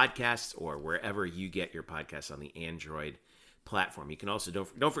Apple Podcasts or wherever you get your podcasts on the Android platform. You can also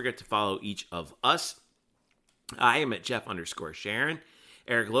don't forget to follow each of us. I am at Jeff _Sharon.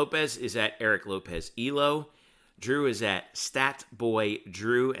 Eric Lopez is at Eric Lopez Elo. Drew is at Statboy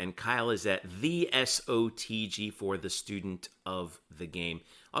Drew, and Kyle is at the SOTG for the student of the game.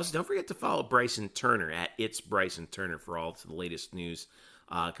 Also, don't forget to follow Bryson Turner at It's Bryson Turner for all the latest news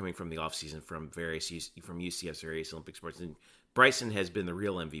coming from the offseason from UCF's various Olympic sports. And Bryson has been the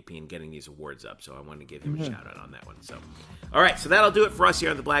real MVP in getting these awards up, so I wanted to give him a shout out on that one. So, all right, so that'll do it for us here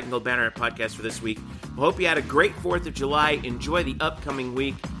on the Black and Gold Banneret podcast for this week. We hope you had a great 4th of July. Enjoy the upcoming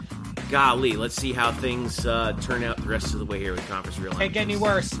week. Golly, let's see how things turn out the rest of the way here with Conference Realignment. Can't get any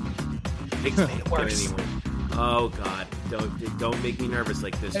worse. It can't get any worse. Oh God, don't make me nervous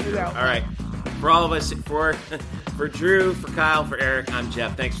like this, Drew. All right, for all of us, for Drew, for Kyle, for Eric, I'm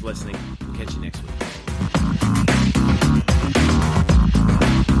Jeff. Thanks for listening. We'll catch you next week.